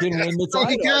he can win the title. So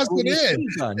he cast it in.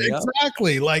 Done,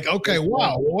 exactly. Like, okay,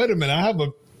 wow. Well, wait a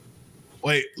minute.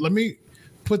 Let me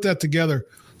put that together.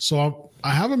 So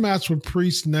I have a match with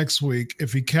Priest next week.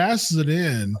 If he casts it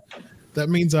in, that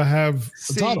means I have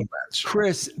a title match.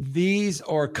 Chris, these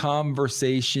are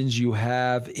conversations you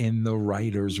have in the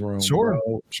writer's room. Sure.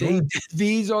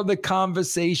 These are the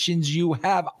conversations you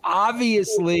have.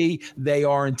 Obviously, they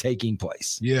aren't taking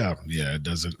place. Yeah, it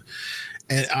doesn't.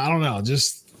 And I don't know,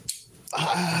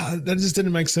 that just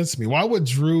didn't make sense to me. Why would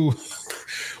Drew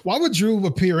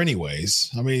appear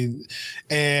anyways? I mean,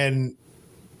 and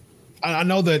I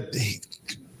know that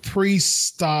Priest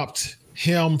stopped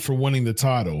him from winning the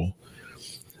title,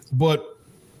 but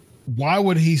why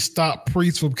would he stop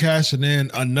Priest from cashing in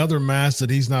another match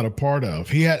that he's not a part of?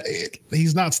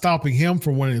 He's not stopping him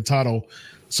from winning the title,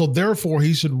 so therefore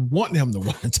he should want him to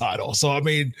win the title. So, I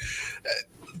mean,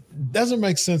 doesn't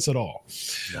make sense at all.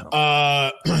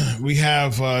 No. We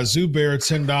have Zubair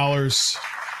 $10.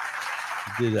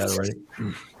 Did that already?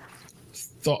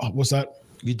 What's that?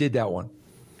 You did that one.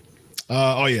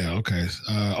 Oh yeah, okay.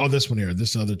 This one here. This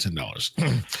is another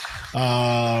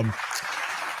 $10.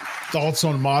 Thoughts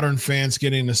on modern fans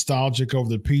getting nostalgic over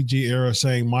the PG era,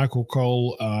 saying Michael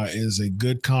Cole is a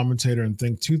good commentator and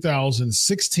think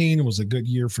 2016 was a good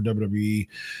year for WWE.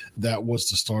 That was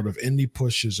the start of indie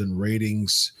pushes and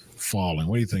ratings falling.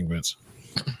 What do you think, Vince?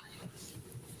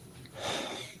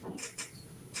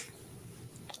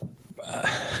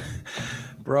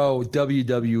 Bro,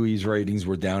 WWE's ratings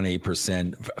were down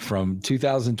 8% from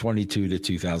 2022 to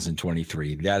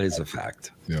 2023. That is a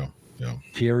fact. Yeah.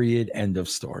 Period. End of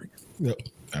story. Yep.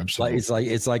 Absolutely.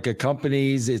 It's like a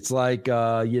company's. It's like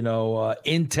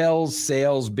Intel's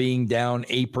sales being down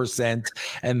 8%,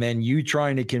 and then you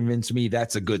trying to convince me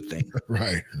that's a good thing.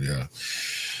 Right. Yeah.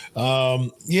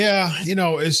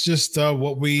 It's just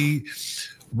what we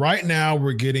right now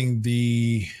we're getting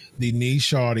the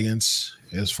niche audience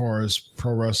as far as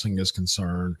pro wrestling is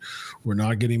concerned. We're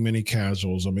not getting many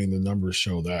casuals. I mean, the numbers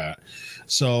show that.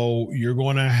 So you're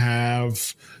going to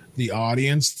have the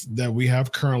audience that we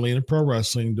have currently in pro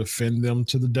wrestling defend them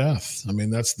to the death. I mean,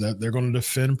 they're going to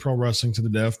defend pro wrestling to the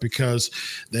death because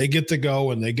they get to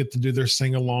go and they get to do their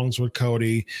sing-alongs with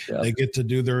Cody. Yep. They get to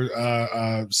do their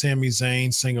Sami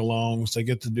Zayn sing-alongs. They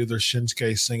get to do their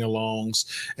Shinsuke sing-alongs.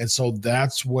 And so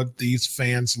that's what these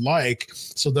fans like.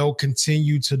 So they'll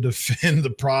continue to defend the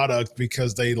product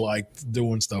because they like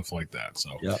doing stuff like that.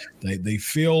 So they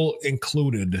feel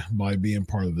included by being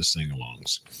part of the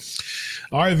sing-alongs.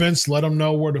 All right, Vince, let them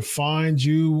know where to find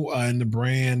you and the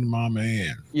brand, my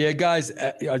man. Yeah, guys,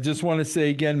 I just want to say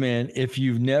again, man, if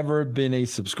you've never been a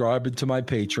subscriber to my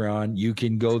Patreon, you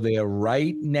can go there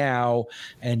right now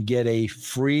and get a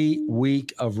free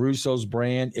week of Russo's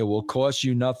brand. It will cost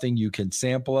you nothing. You can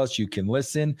sample us. You can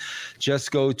listen.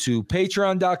 Just go to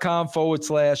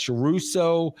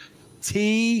patreon.com/Russo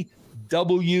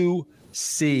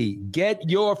TWC. Get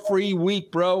your free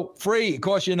week, bro. Free. It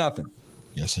costs you nothing.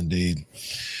 Yes, indeed.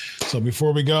 So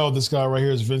before we go, this guy right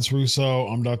here is Vince Russo.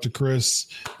 I'm Dr. Chris.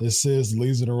 This is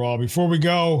Leads in the Raw. Before we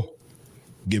go,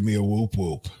 give me a whoop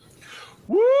whoop.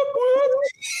 Whoop whoop.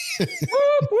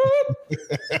 Whoop whoop.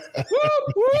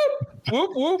 Whoop whoop.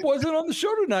 Whoop whoop wasn't on the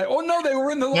show tonight. Oh no, they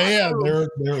were in the locker room.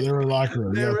 They were in the locker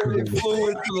room. They flew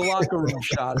into the locker room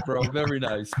shot, bro. Very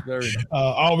nice. Very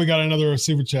nice. We got another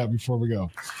super chat before we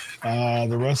go.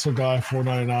 The Wrestle Guy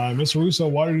 499. Mr. Russo,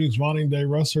 why do these modern day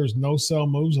wrestlers no sell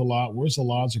moves a lot? Where's the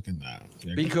logic in that?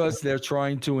 Because they're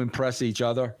trying to impress each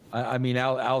other. I mean,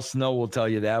 Al Snow will tell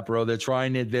you that, bro. They're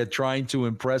trying to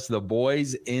impress the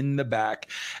boys in the back,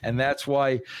 and that's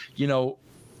why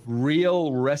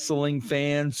real wrestling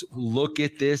fans look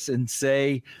at this and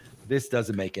say, this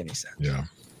doesn't make any sense. Yeah,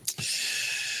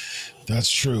 that's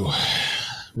true.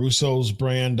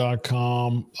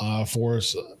 RussosBrand.com for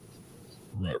us.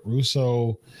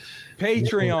 Russo.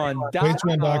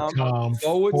 Patreon.com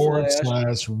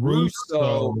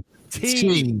 /Russo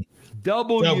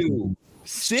TWC.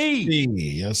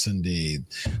 Yes, indeed.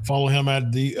 Follow him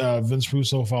at the Vince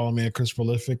Russo. Follow me at Chris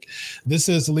Prolific. This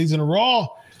is the Leads in the Raw.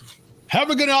 Have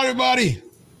a good night, everybody.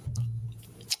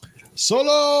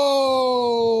 Solo.